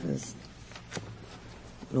 covers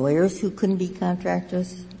lawyers who couldn't be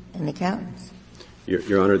contractors, and accountants.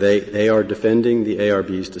 Your Honor, they are defending the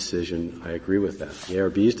ARB's decision. I agree with that. The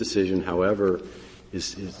ARB's decision, however,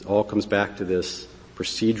 is all comes back to this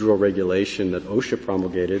procedural regulation that OSHA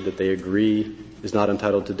promulgated that they agree is not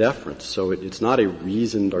entitled to deference. So it's not a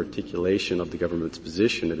reasoned articulation of the government's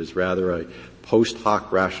position. It is rather a post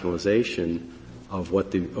hoc rationalization of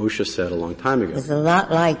what the OSHA said a long time ago. It's a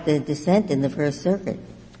lot like the dissent in the First Circuit.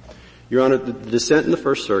 Your Honor, the dissent in the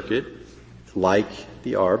First Circuit, like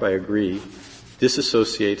the ARB, I agree,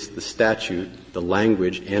 disassociates the statute, the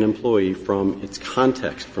language, and employee from its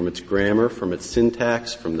context, from its grammar, from its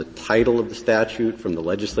syntax, from the title of the statute, from the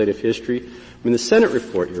legislative history. The Senate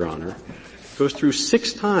report, Your Honor, goes through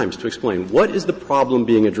 6 times to explain what is the problem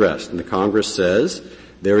being addressed. And the Congress says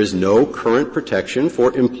there is no current protection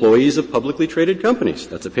for employees of publicly traded companies.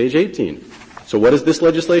 That's at page 18. So what does this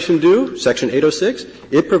legislation do? Section 806,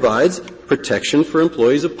 it provides protection for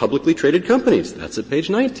employees of publicly traded companies. That's at page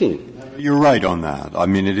 19. You're right on that.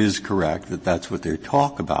 It is correct that that's what they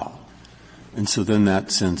talk about. And so then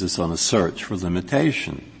that sends us on a search for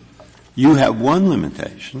limitation. You have one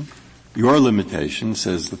limitation. Your limitation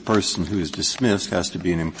says the person who is dismissed has to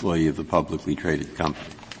be an employee of the publicly traded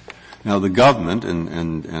company. Now the government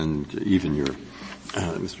and even your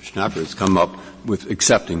Mr. Schnapper has come up with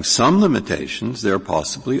accepting some limitations. There are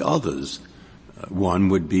possibly others. One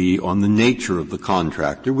would be on the nature of the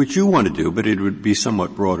contractor, which you want to do, but it would be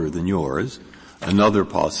somewhat broader than yours. Another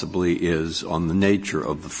possibly is on the nature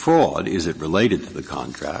of the fraud. Is it related to the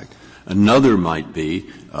contract? Another might be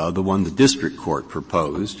the one the district court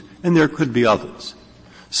proposed, and there could be others.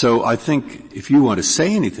 So I think if you want to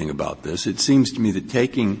say anything about this, it seems to me that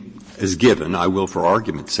taking as given, I will for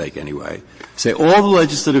argument's sake anyway, say all the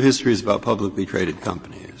legislative history is about publicly traded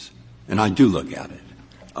companies, and I do look at it.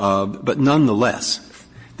 But nonetheless,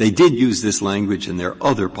 they did use this language, and there are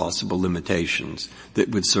other possible limitations that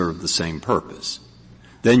would serve the same purpose.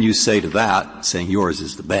 Then you say to that, saying yours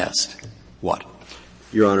is the best, what?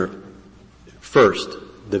 Your Honor, first,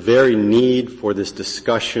 the very need for this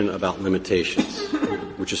discussion about limitations,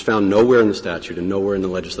 which is found nowhere in the statute and nowhere in the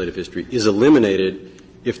legislative history, is eliminated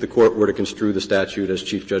if the Court were to construe the statute as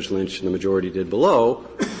Chief Judge Lynch and the majority did below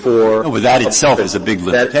for... No, but that itself is a big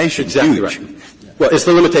limitation. Exactly huge. Right. Well, it's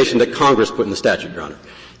the limitation that Congress put in the statute, Your Honor.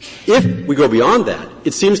 If we go beyond that,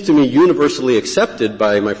 it seems to me universally accepted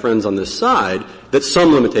by my friends on this side that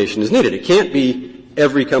some limitation is needed. It can't be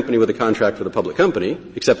every company with a contract with a public company,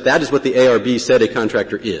 except that is what the ARB said a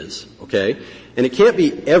contractor is, okay? And it can't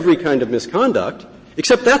be every kind of misconduct,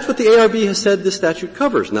 except that's what the ARB has said this statute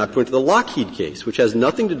covers. And I point to the Lockheed case, which has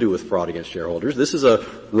nothing to do with fraud against shareholders. This is a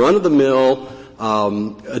run-of-the-mill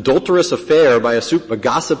adulterous affair by a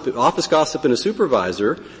gossip, office gossip and a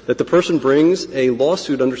supervisor that the person brings a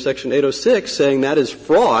lawsuit under Section 806 saying that is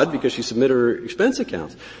fraud because she submitted her expense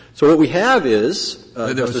accounts. So what we have is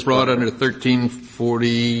that was fraud under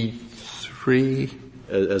 1343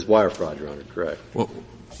 as wire fraud, Your Honor. Correct. Well,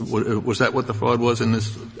 was that what the fraud was in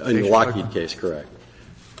this? In the Lockheed case, correct.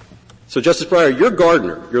 So, Justice Breyer, your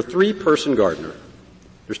gardener, your 3-person gardener.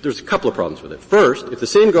 There's a couple of problems with it. First, if the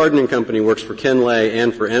same gardening company works for Ken Lay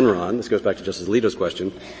and for Enron, this goes back to Justice Alito's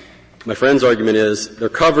question, my friend's argument is they're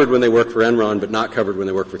covered when they work for Enron but not covered when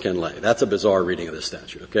they work for Ken Lay. That's a bizarre reading of this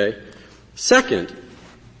statute, okay? Second,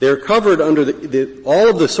 they're covered under all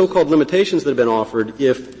of the so-called limitations that have been offered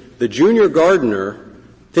if the junior gardener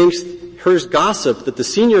thinks hears gossip that the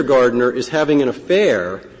senior gardener is having an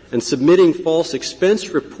affair and submitting false expense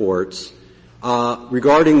reports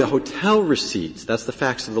regarding the hotel receipts, that's the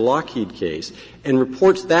facts of the Lockheed case, and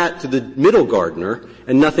reports that to the middle gardener,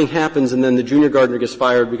 and nothing happens, and then the junior gardener gets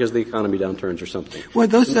fired because the economy downturns or something. Well,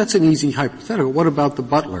 that's an easy hypothetical. What about the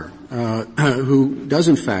butler, who does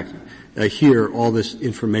in fact hear all this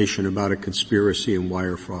information about a conspiracy and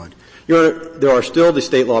wire fraud? Your Honor, there are still the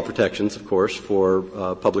state law protections, of course, for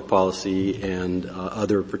public policy and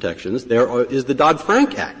other protections. There is the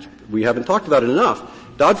Dodd-Frank Act. We haven't talked about it enough.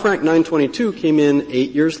 Dodd-Frank 922 came in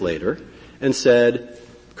 8 years later and said,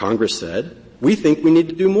 Congress said, we think we need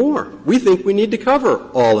to do more. We think we need to cover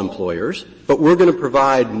all employers, but we're going to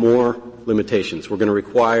provide more limitations. We're going to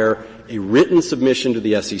require a written submission to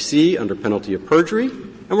the SEC under penalty of perjury,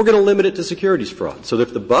 and we're going to limit it to securities fraud. So that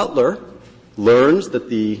if the butler learns that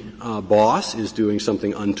the boss is doing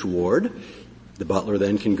something untoward, the butler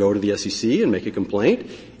then can go to the SEC and make a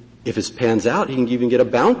complaint. If it pans out, he can even get a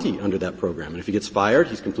bounty under that program. And if he gets fired,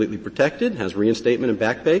 he's completely protected, has reinstatement and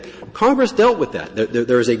back pay. Congress dealt with that.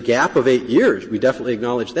 There is a gap of 8 years. We definitely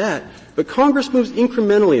acknowledge that. But Congress moves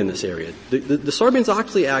incrementally in this area. The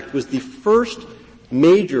Sarbanes-Oxley Act was the first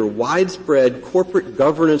major, widespread corporate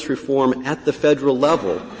governance reform at the federal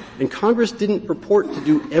level. And Congress didn't purport to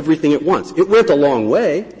do everything at once. It went a long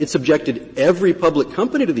way. It subjected every public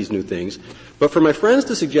company to these new things. But for my friends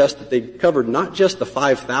to suggest that they covered not just the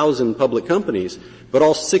 5,000 public companies, but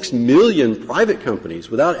all 6 million private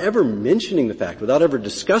companies without ever mentioning the fact, without ever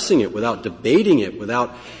discussing it, without debating it,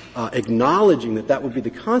 without acknowledging that that would be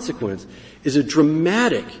the consequence, is a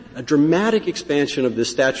dramatic expansion of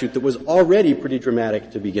this statute that was already pretty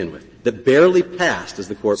dramatic to begin with, that barely passed as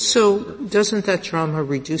the Court. So doesn't that drama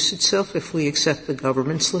reduce itself if we accept the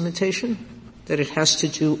government's limitation, that it has to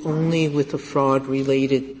do only with the fraud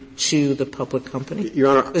related to the public company? Your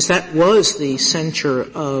Honor, because that was the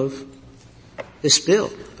censure of this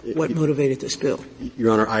bill. What motivated this bill?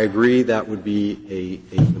 Your Honor, I agree that would be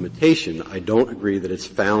a limitation. I don't agree that it's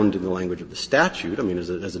found in the language of the statute. I mean, as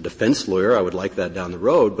a defense lawyer, I would like that down the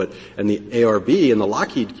road, and the ARB in the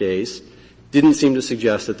Lockheed case didn't seem to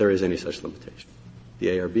suggest that there is any such limitation. The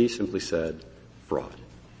ARB simply said fraud.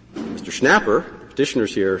 Mr. Schnapper,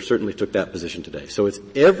 petitioners here, certainly took that position today. So it's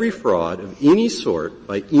every fraud of any sort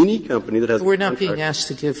by any company that has. We're not being asked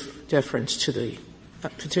to give deference to the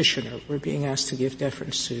petitioner. We're being asked to give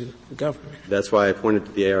deference to the government. That's why I pointed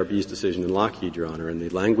to the ARB's decision in Lockheed, Your Honor, and the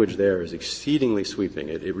language there is exceedingly sweeping.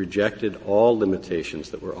 It rejected all limitations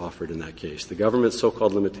that were offered in that case. The government's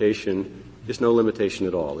so-called limitation is no limitation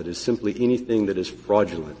at all. It is simply anything that is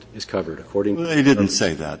fraudulent is covered according to. Well, they didn't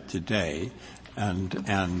say that today.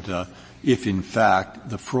 if in fact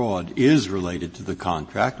the fraud is related to the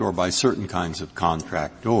contract or by certain kinds of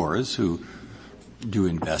contractors who do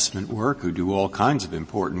investment work, who do all kinds of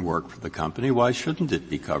important work for the company, why shouldn't it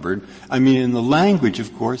be covered? I mean, and the language,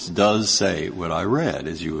 of course, does say what I read,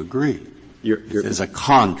 as you agree. As a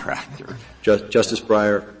contractor. Justice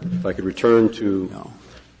Breyer, if I could return to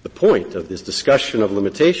the point of this discussion of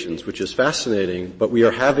limitations, which is fascinating, but we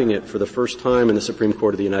are having it for the first time in the Supreme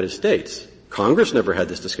Court of the United States. Congress never had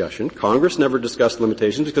this discussion. Congress never discussed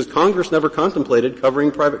limitations because Congress never contemplated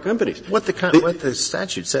covering private companies. What the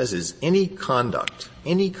statute says is any conduct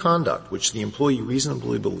which the employee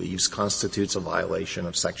reasonably believes constitutes a violation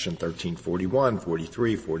of Section 1341,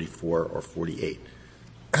 43, 44, or 48.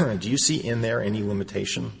 Do you see in there any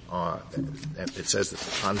limitation that it says that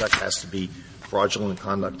the conduct has to be fraudulent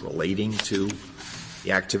conduct relating to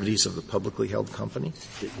the activities of the publicly held company?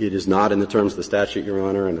 It is not in the terms of the statute, Your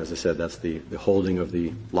Honor, and as I said, that's the holding of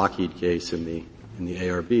the Lockheed case in the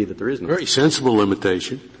ARB that there is no. Very sensible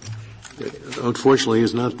limitation. Unfortunately,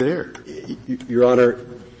 is not there. Your Honor,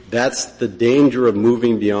 that's the danger of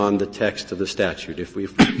moving beyond the text of the statute. If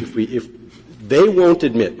they won't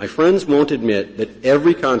admit, my friends won't admit that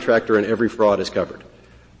every contractor and every fraud is covered,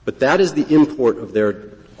 but that is the import of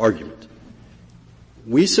their argument.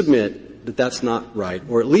 We submit that that's not right,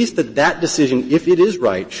 or at least that decision, if it is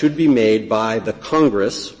right, should be made by the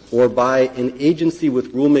Congress or by an agency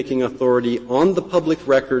with rulemaking authority on the public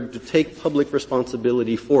record to take public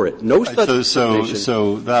responsibility for it. No such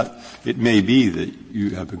So that it may be that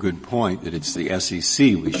you have a good point that it's the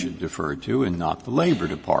SEC we should defer to and not the Labor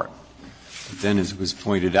Department. But then, as was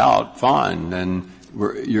pointed out, fine, then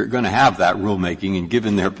you're going to have that rulemaking, and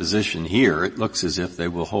given their position here, it looks as if they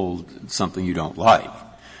will hold something you don't like.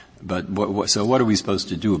 But so what are we supposed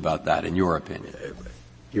to do about that, in your opinion?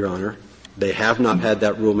 Your Honor, they have not had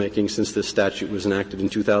that rulemaking since this statute was enacted in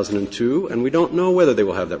 2002, and we don't know whether they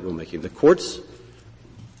will have that rulemaking. The Court's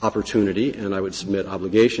opportunity, and I would submit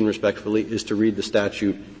obligation respectfully, is to read the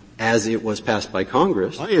statute as it was passed by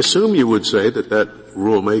Congress. I assume you would say that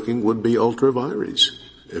rulemaking would be ultra vires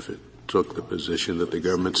if it took the position that the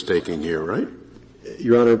government's taking here, right?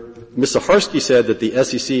 Your Honor, Ms. Saharsky said that the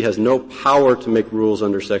SEC has no power to make rules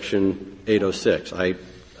under Section 806.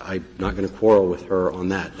 I'm not going to quarrel with her on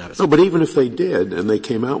that. No, but even if they did, and they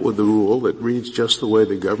came out with a rule that reads just the way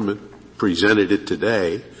the government presented it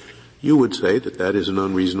today, you would say that that is an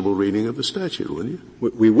unreasonable reading of the statute, wouldn't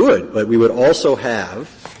you? We would, but we would also have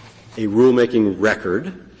a rulemaking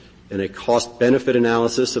record and a cost-benefit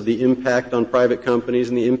analysis of the impact on private companies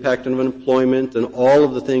and the impact on employment and all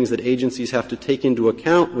of the things that agencies have to take into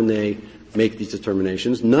account when they make these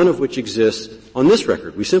determinations, none of which exists on this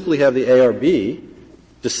record. We simply have the ARB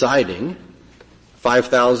deciding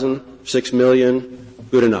 5,000, 6 million,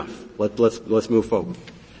 good enough. Let's move forward.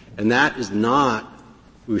 And that is not,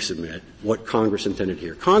 we submit, what Congress intended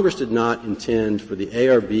here. Congress did not intend for the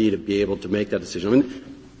ARB to be able to make that decision. I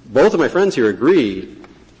mean, both of my friends here agree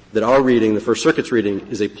that our reading, the First Circuit's reading,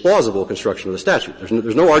 is a plausible construction of the statute.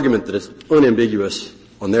 There's no argument that it's unambiguous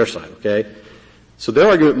on their side, okay? So their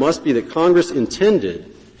argument must be that Congress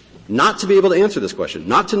intended not to be able to answer this question,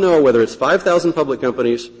 not to know whether it's 5,000 public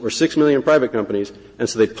companies or 6 million private companies, and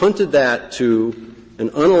so they punted that to an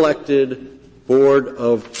unelected board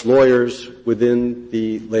of lawyers within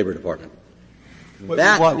the Labor Department.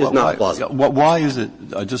 That is not plausible. Why is it,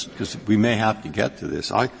 just because we may have to get to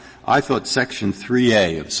this, I thought Section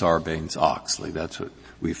 3A of Sarbanes-Oxley, that's what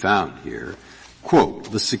we found here,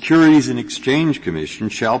 quote, the Securities and Exchange Commission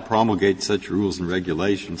shall promulgate such rules and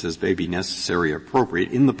regulations as may be necessary or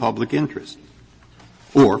appropriate in the public interest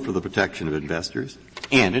or for the protection of investors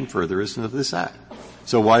and in furtherance of this Act.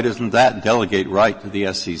 So why doesn't that delegate right to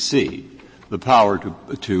the SEC the power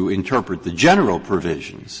to interpret the general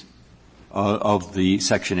provisions of the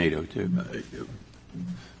Section 802?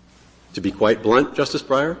 To be quite blunt, Justice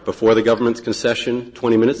Breyer, before the government's concession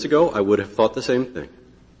 20 minutes ago, I would have thought the same thing.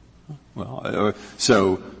 Well,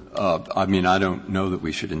 I mean, I don't know that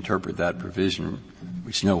we should interpret that provision,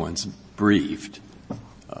 which no one's briefed,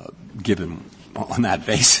 given on that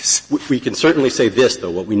basis. We can certainly say this,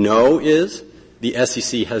 though. What we know is the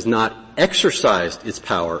SEC has not exercised its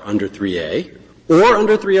power under 3A or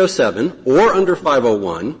under 307 or under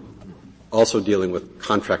 501, also dealing with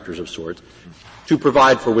contractors of sorts, to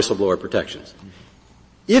provide for whistleblower protections.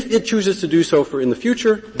 If it chooses to do so in the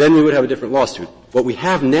future, then we would have a different lawsuit. What we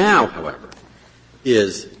have now, however,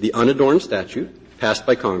 is the unadorned statute passed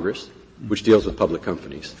by Congress, which deals with public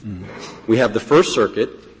companies. Mm-hmm. We have the First Circuit,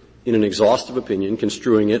 in an exhaustive opinion,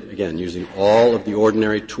 construing it, again, using all of the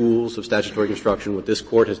ordinary tools of statutory construction, what this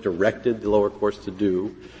Court has directed the lower courts to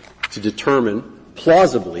do, to determine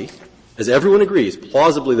plausibly, as everyone agrees,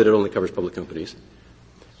 plausibly that it only covers public companies.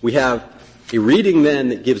 We have a reading then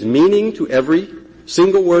that gives meaning to every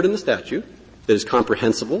single word in the statute, that is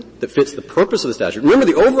comprehensible, that fits the purpose of the statute. Remember,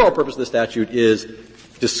 the overall purpose of the statute is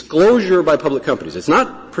disclosure by public companies. It's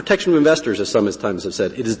not protection of investors, as some times have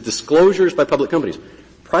said. It is disclosures by public companies.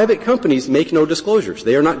 Private companies make no disclosures.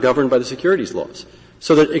 They are not governed by the securities laws.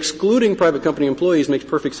 So that excluding private company employees makes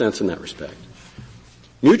perfect sense in that respect.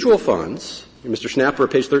 Mutual funds, Mr. Schnapper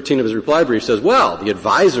at page 13 of his reply brief says, well, the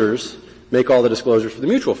advisors make all the disclosures for the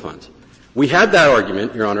mutual funds. We had that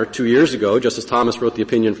argument, Your Honor, 2 years ago. Justice Thomas wrote the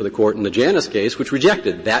opinion for the court in the Janus case, which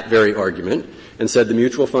rejected that very argument and said the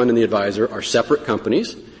mutual fund and the advisor are separate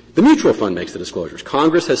companies. The mutual fund makes the disclosures.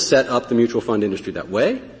 Congress has set up the mutual fund industry that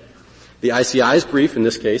way. The ICI's brief in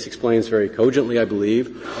this case explains very cogently, I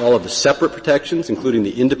believe, all of the separate protections, including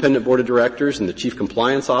the independent board of directors and the chief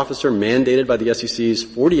compliance officer mandated by the SEC's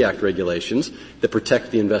 40 Act regulations that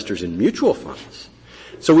protect the investors in mutual funds.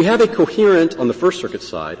 So we have a coherent, on the First Circuit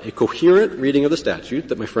side, a coherent reading of the statute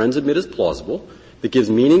that my friends admit is plausible, that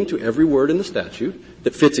gives meaning to every word in the statute,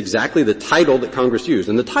 that fits exactly the title that Congress used.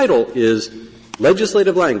 And the title is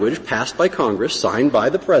legislative language passed by Congress, signed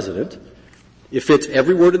by the President. It fits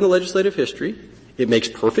every word in the legislative history. It makes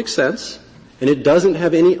perfect sense. And it doesn't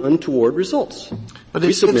have any untoward results. But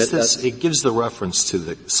it gives the reference to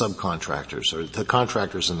the subcontractors, or the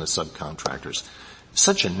contractors and the subcontractors,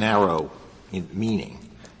 such a narrow meaning.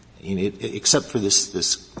 Except for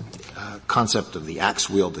this concept of the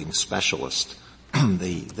axe-wielding specialist,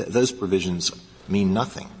 those provisions mean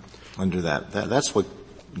nothing under that. That's what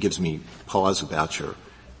gives me pause about your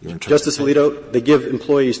interpretation. Justice Alito, they give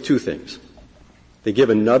employees two things. They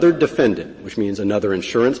give another defendant, which means another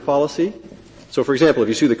insurance policy. So, for example, if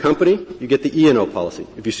you sue the company, you get the E&O policy.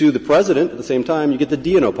 If you sue the president at the same time, you get the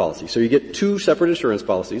D&O policy. So you get two separate insurance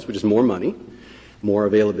policies, which is more money, more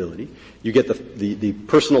availability. You get the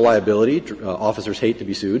personal liability. Officers hate to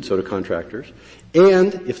be sued, so do contractors.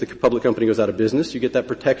 And if the public company goes out of business, you get that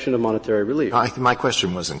protection of monetary relief. My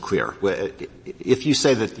question wasn't clear. If you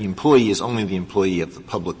say that the employee is only the employee of the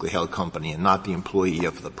publicly held company and not the employee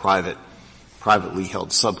of the privately held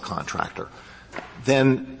subcontractor,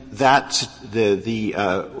 then that's the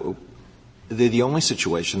only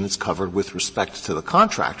situation that's covered with respect to the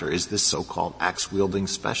contractor is this so-called axe-wielding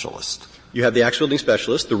specialist. You have the axe-wielding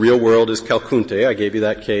specialist. The real world is Calcunte. I gave you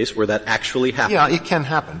that case where that actually happened. Yeah, it can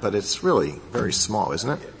happen, but it's really very small, isn't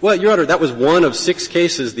it? Well, Your Honor, that was one of 6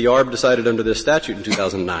 cases the ARB decided under this statute in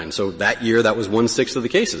 2009. So that year, that was 1/6 of the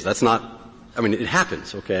cases. That's not, it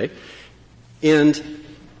happens, okay? And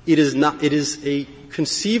it is a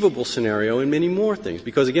conceivable scenario in many more things,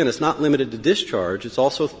 because again, it's not limited to discharge, it's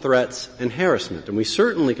also threats and harassment. And we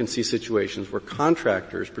certainly can see situations where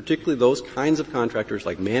contractors, particularly those kinds of contractors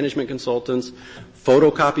like management consultants,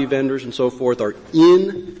 photocopy vendors and so forth, are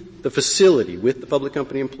in the facility with the public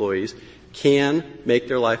company employees, can make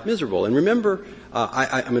their life miserable. And remember,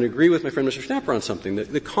 I'm going to agree with my friend Mr. Schnapper on something.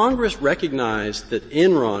 The Congress recognized that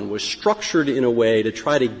Enron was structured in a way to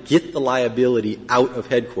try to get the liability out of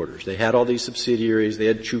headquarters. They had all these subsidiaries. They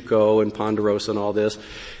had Chuco and Ponderosa and all this.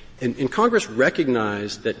 And Congress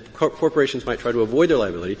recognized that corporations might try to avoid their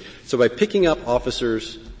liability. So by picking up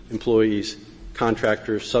officers, employees,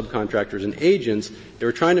 contractors, subcontractors, and agents, they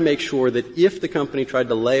were trying to make sure that if the company tried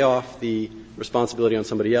to lay off the responsibility on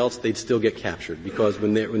somebody else, they'd still get captured because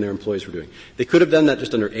when their employees were doing. They could have done that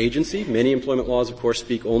just under agency. Many employment laws, of course,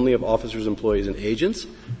 speak only of officers, employees, and agents,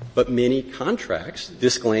 but many contracts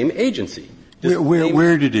disclaim agency.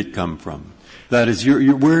 Where did it come from? That is,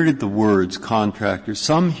 where did the words contractor,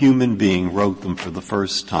 some human being wrote them for the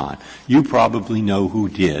first time? You probably know who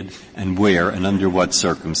did and where and under what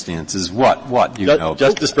circumstances. What you know?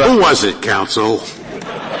 Justice Breyer. Who was it, counsel?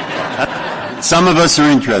 Some of us are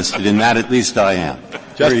interested in that, at least I am.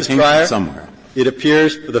 Justice Breyer, somewhere. It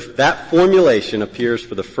appears that formulation appears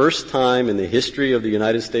for the first time in the history of the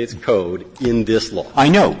United States Code in this law. I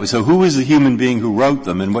know. So who was the human being who wrote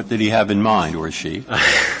them, and what did he have in mind, or she?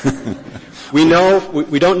 We don't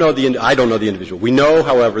know I don't know the individual. We know,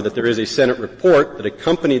 however, that there is a Senate report that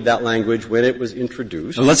accompanied that language when it was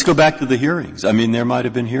introduced. Well, let's go back to the hearings. There might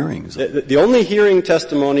have been hearings. The only hearing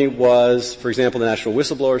testimony was, for example, the National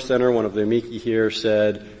Whistleblower Center, one of the amici here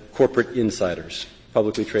said corporate insiders,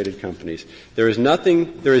 publicly traded companies.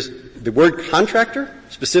 The word contractor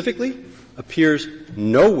specifically appears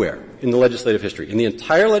nowhere in the legislative history. In the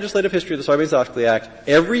entire legislative history of the Sarbanes-Oxley Act,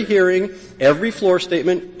 every hearing, every floor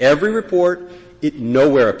statement, every report, it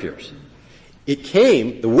nowhere appears.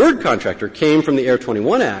 The word contractor came from the Air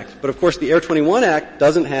 21 Act, but of course the Air 21 Act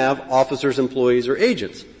doesn't have officers, employees, or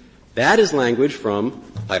agents. That is language from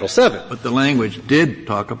Title VII. But the language did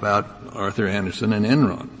talk about Arthur Andersen and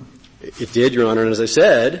Enron. It did, Your Honor, and as I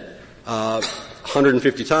said,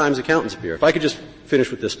 150 times accountants appear. If I could just finish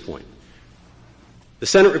with this point. The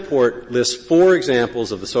Senate report lists 4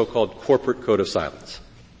 examples of the so-called corporate code of silence.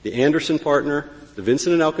 The Andersen partner, the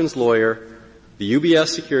Vincent & Elkins lawyer, the UBS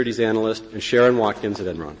securities analyst, and Sharon Watkins at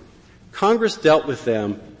Enron. Congress dealt with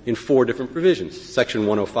them in 4 different provisions. Section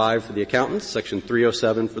 105 for the accountants, Section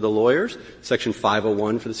 307 for the lawyers, Section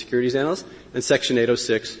 501 for the securities analysts, and Section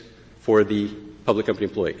 806 for the public company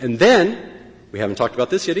employee. And then, we haven't talked about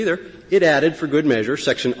this yet either, it added, for good measure,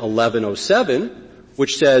 Section 1107,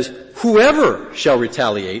 which says, whoever shall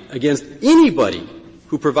retaliate against anybody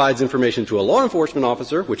who provides information to a law enforcement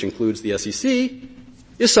officer, which includes the SEC,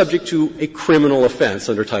 is subject to a criminal offense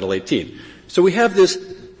under Title 18. So we have this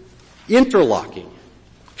interlocking,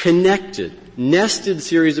 connected, nested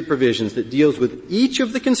series of provisions that deals with each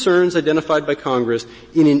of the concerns identified by Congress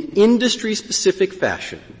in an industry-specific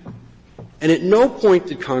fashion. And at no point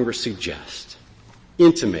did Congress suggest,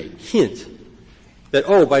 intimate, hint, that,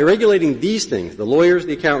 by regulating these things, the lawyers,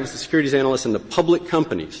 the accountants, the securities analysts, and the public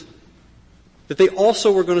companies, that they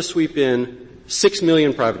also were going to sweep in 6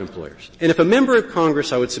 million private employers. And if a member of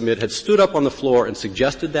Congress, I would submit, had stood up on the floor and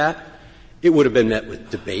suggested that, it would have been met with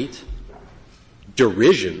debate,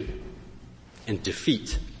 derision, and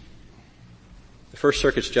defeat. The First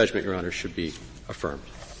Circuit's judgment, Your Honor, should be affirmed.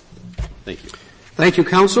 Thank you. Thank you,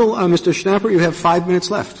 counsel. Mr. Schnapper, you have 5 minutes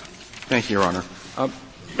left. Thank you, Your Honor.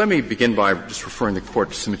 Let me begin by just referring the Court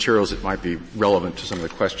to some materials that might be relevant to some of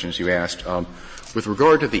the questions you asked. With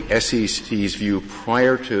regard to the SEC's view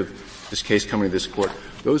prior to this case coming to this Court,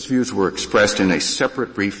 those views were expressed in a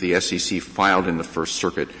separate brief the SEC filed in the First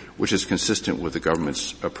Circuit, which is consistent with the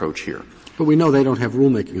government's approach here. But we know they don't have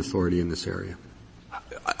rulemaking authority in this area.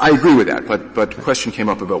 I agree with that, but the question came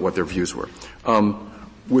up about what their views were.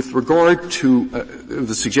 With regard to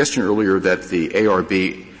the suggestion earlier that the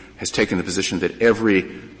ARB has taken the position that every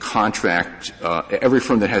firm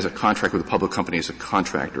that has a contract with a public company is a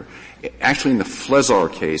contractor. Actually, in the Flesar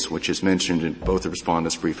case, which is mentioned in both the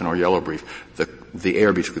respondent's brief and our yellow brief, the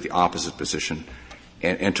ARB took the opposite position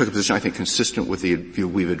and took a position, I think, consistent with the view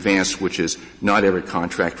we've advanced, which is not every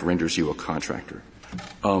contract renders you a contractor.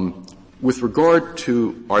 With regard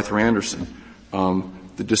to Arthur Andersen,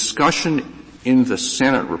 the discussion in the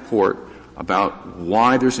Senate report about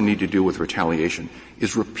why there's a need to deal with retaliation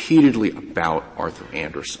is repeatedly about Arthur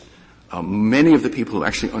Andersen. Many of the people who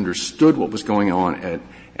actually understood what was going on at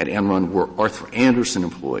Enron were Arthur Andersen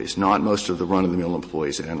employees, not most of the run-of-the-mill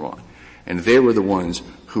employees at Enron. And they were the ones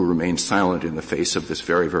who remained silent in the face of this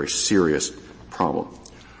very, very serious problem.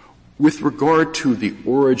 With regard to the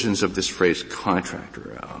origins of this phrase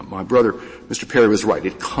contractor, my brother, Mr. Perry, was right.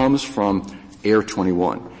 It comes from Air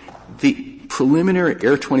 21. The preliminary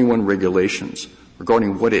Air 21 regulations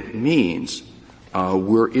regarding what it means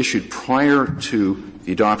were issued prior to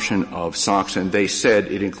the adoption of SOX, and they said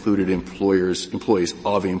it included employees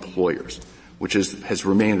of employers, which has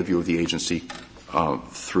remained the view of the agency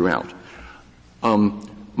throughout.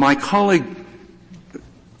 My colleague,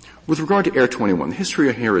 with regard to Air 21, the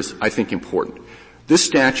history here is, I think, important. This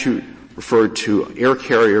statute referred to air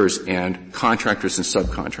carriers and contractors and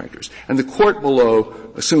subcontractors. And the court below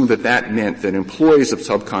assumed that that meant that employees of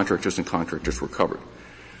subcontractors and contractors were covered.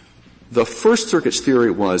 The First Circuit's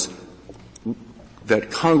theory was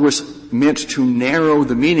that Congress meant to narrow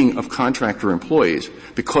the meaning of contractor employees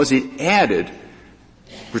because it added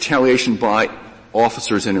retaliation by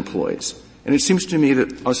officers and employees. And it seems to me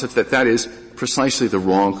that is precisely the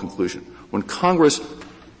wrong conclusion. When Congress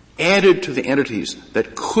added to the entities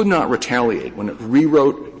that could not retaliate, when it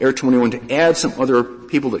rewrote Air 21 to add some other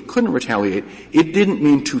people that couldn't retaliate, it didn't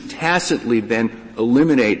mean to tacitly then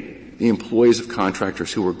eliminate the employees of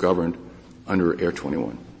contractors who were governed under Air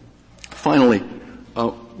 21. Finally,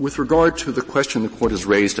 with regard to the question the Court has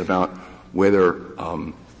raised about whether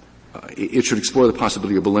it should explore the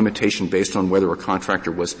possibility of a limitation based on whether a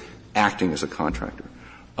contractor was acting as a contractor,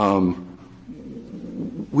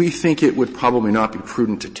 we think it would probably not be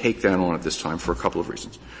prudent to take that on at this time for a couple of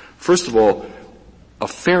reasons. First of all, a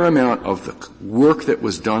fair amount of the work that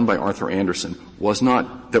was done by Arthur Andersen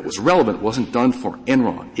that was relevant wasn't done for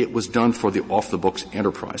Enron. It was done for the off-the-books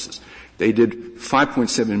enterprises. They did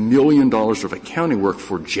 $5.7 million of accounting work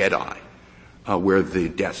for JEDI, where the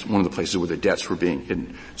debts, one of the places where the debts were being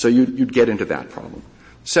hidden. So you'd get into that problem.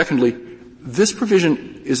 Secondly, this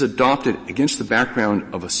provision is adopted against the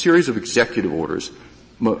background of a series of executive orders,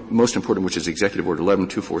 most important, which is Executive Order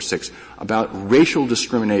 11246, about racial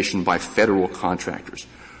discrimination by federal contractors.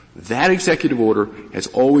 That executive order has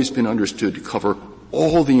always been understood to cover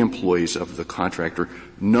all the employees of the contractor,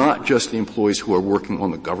 not just the employees who are working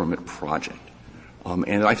on the government project.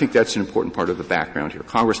 And I think that's an important part of the background here.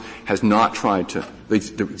 Congress has not tried to, the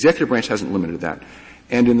executive branch hasn't limited that.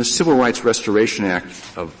 And in the Civil Rights Restoration Act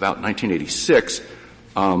of about 1986,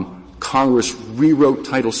 Congress rewrote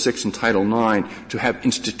Title VI and Title IX to have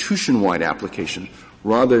institution-wide application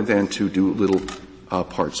rather than to do little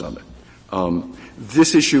parts of it.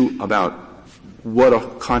 This issue about what a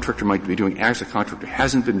contractor might be doing as a contractor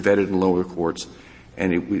hasn't been vetted in lower courts,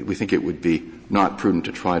 and we think it would be not prudent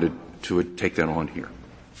to try to take that on here.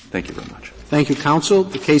 Thank you very much. Thank you, counsel.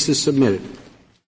 The case is submitted.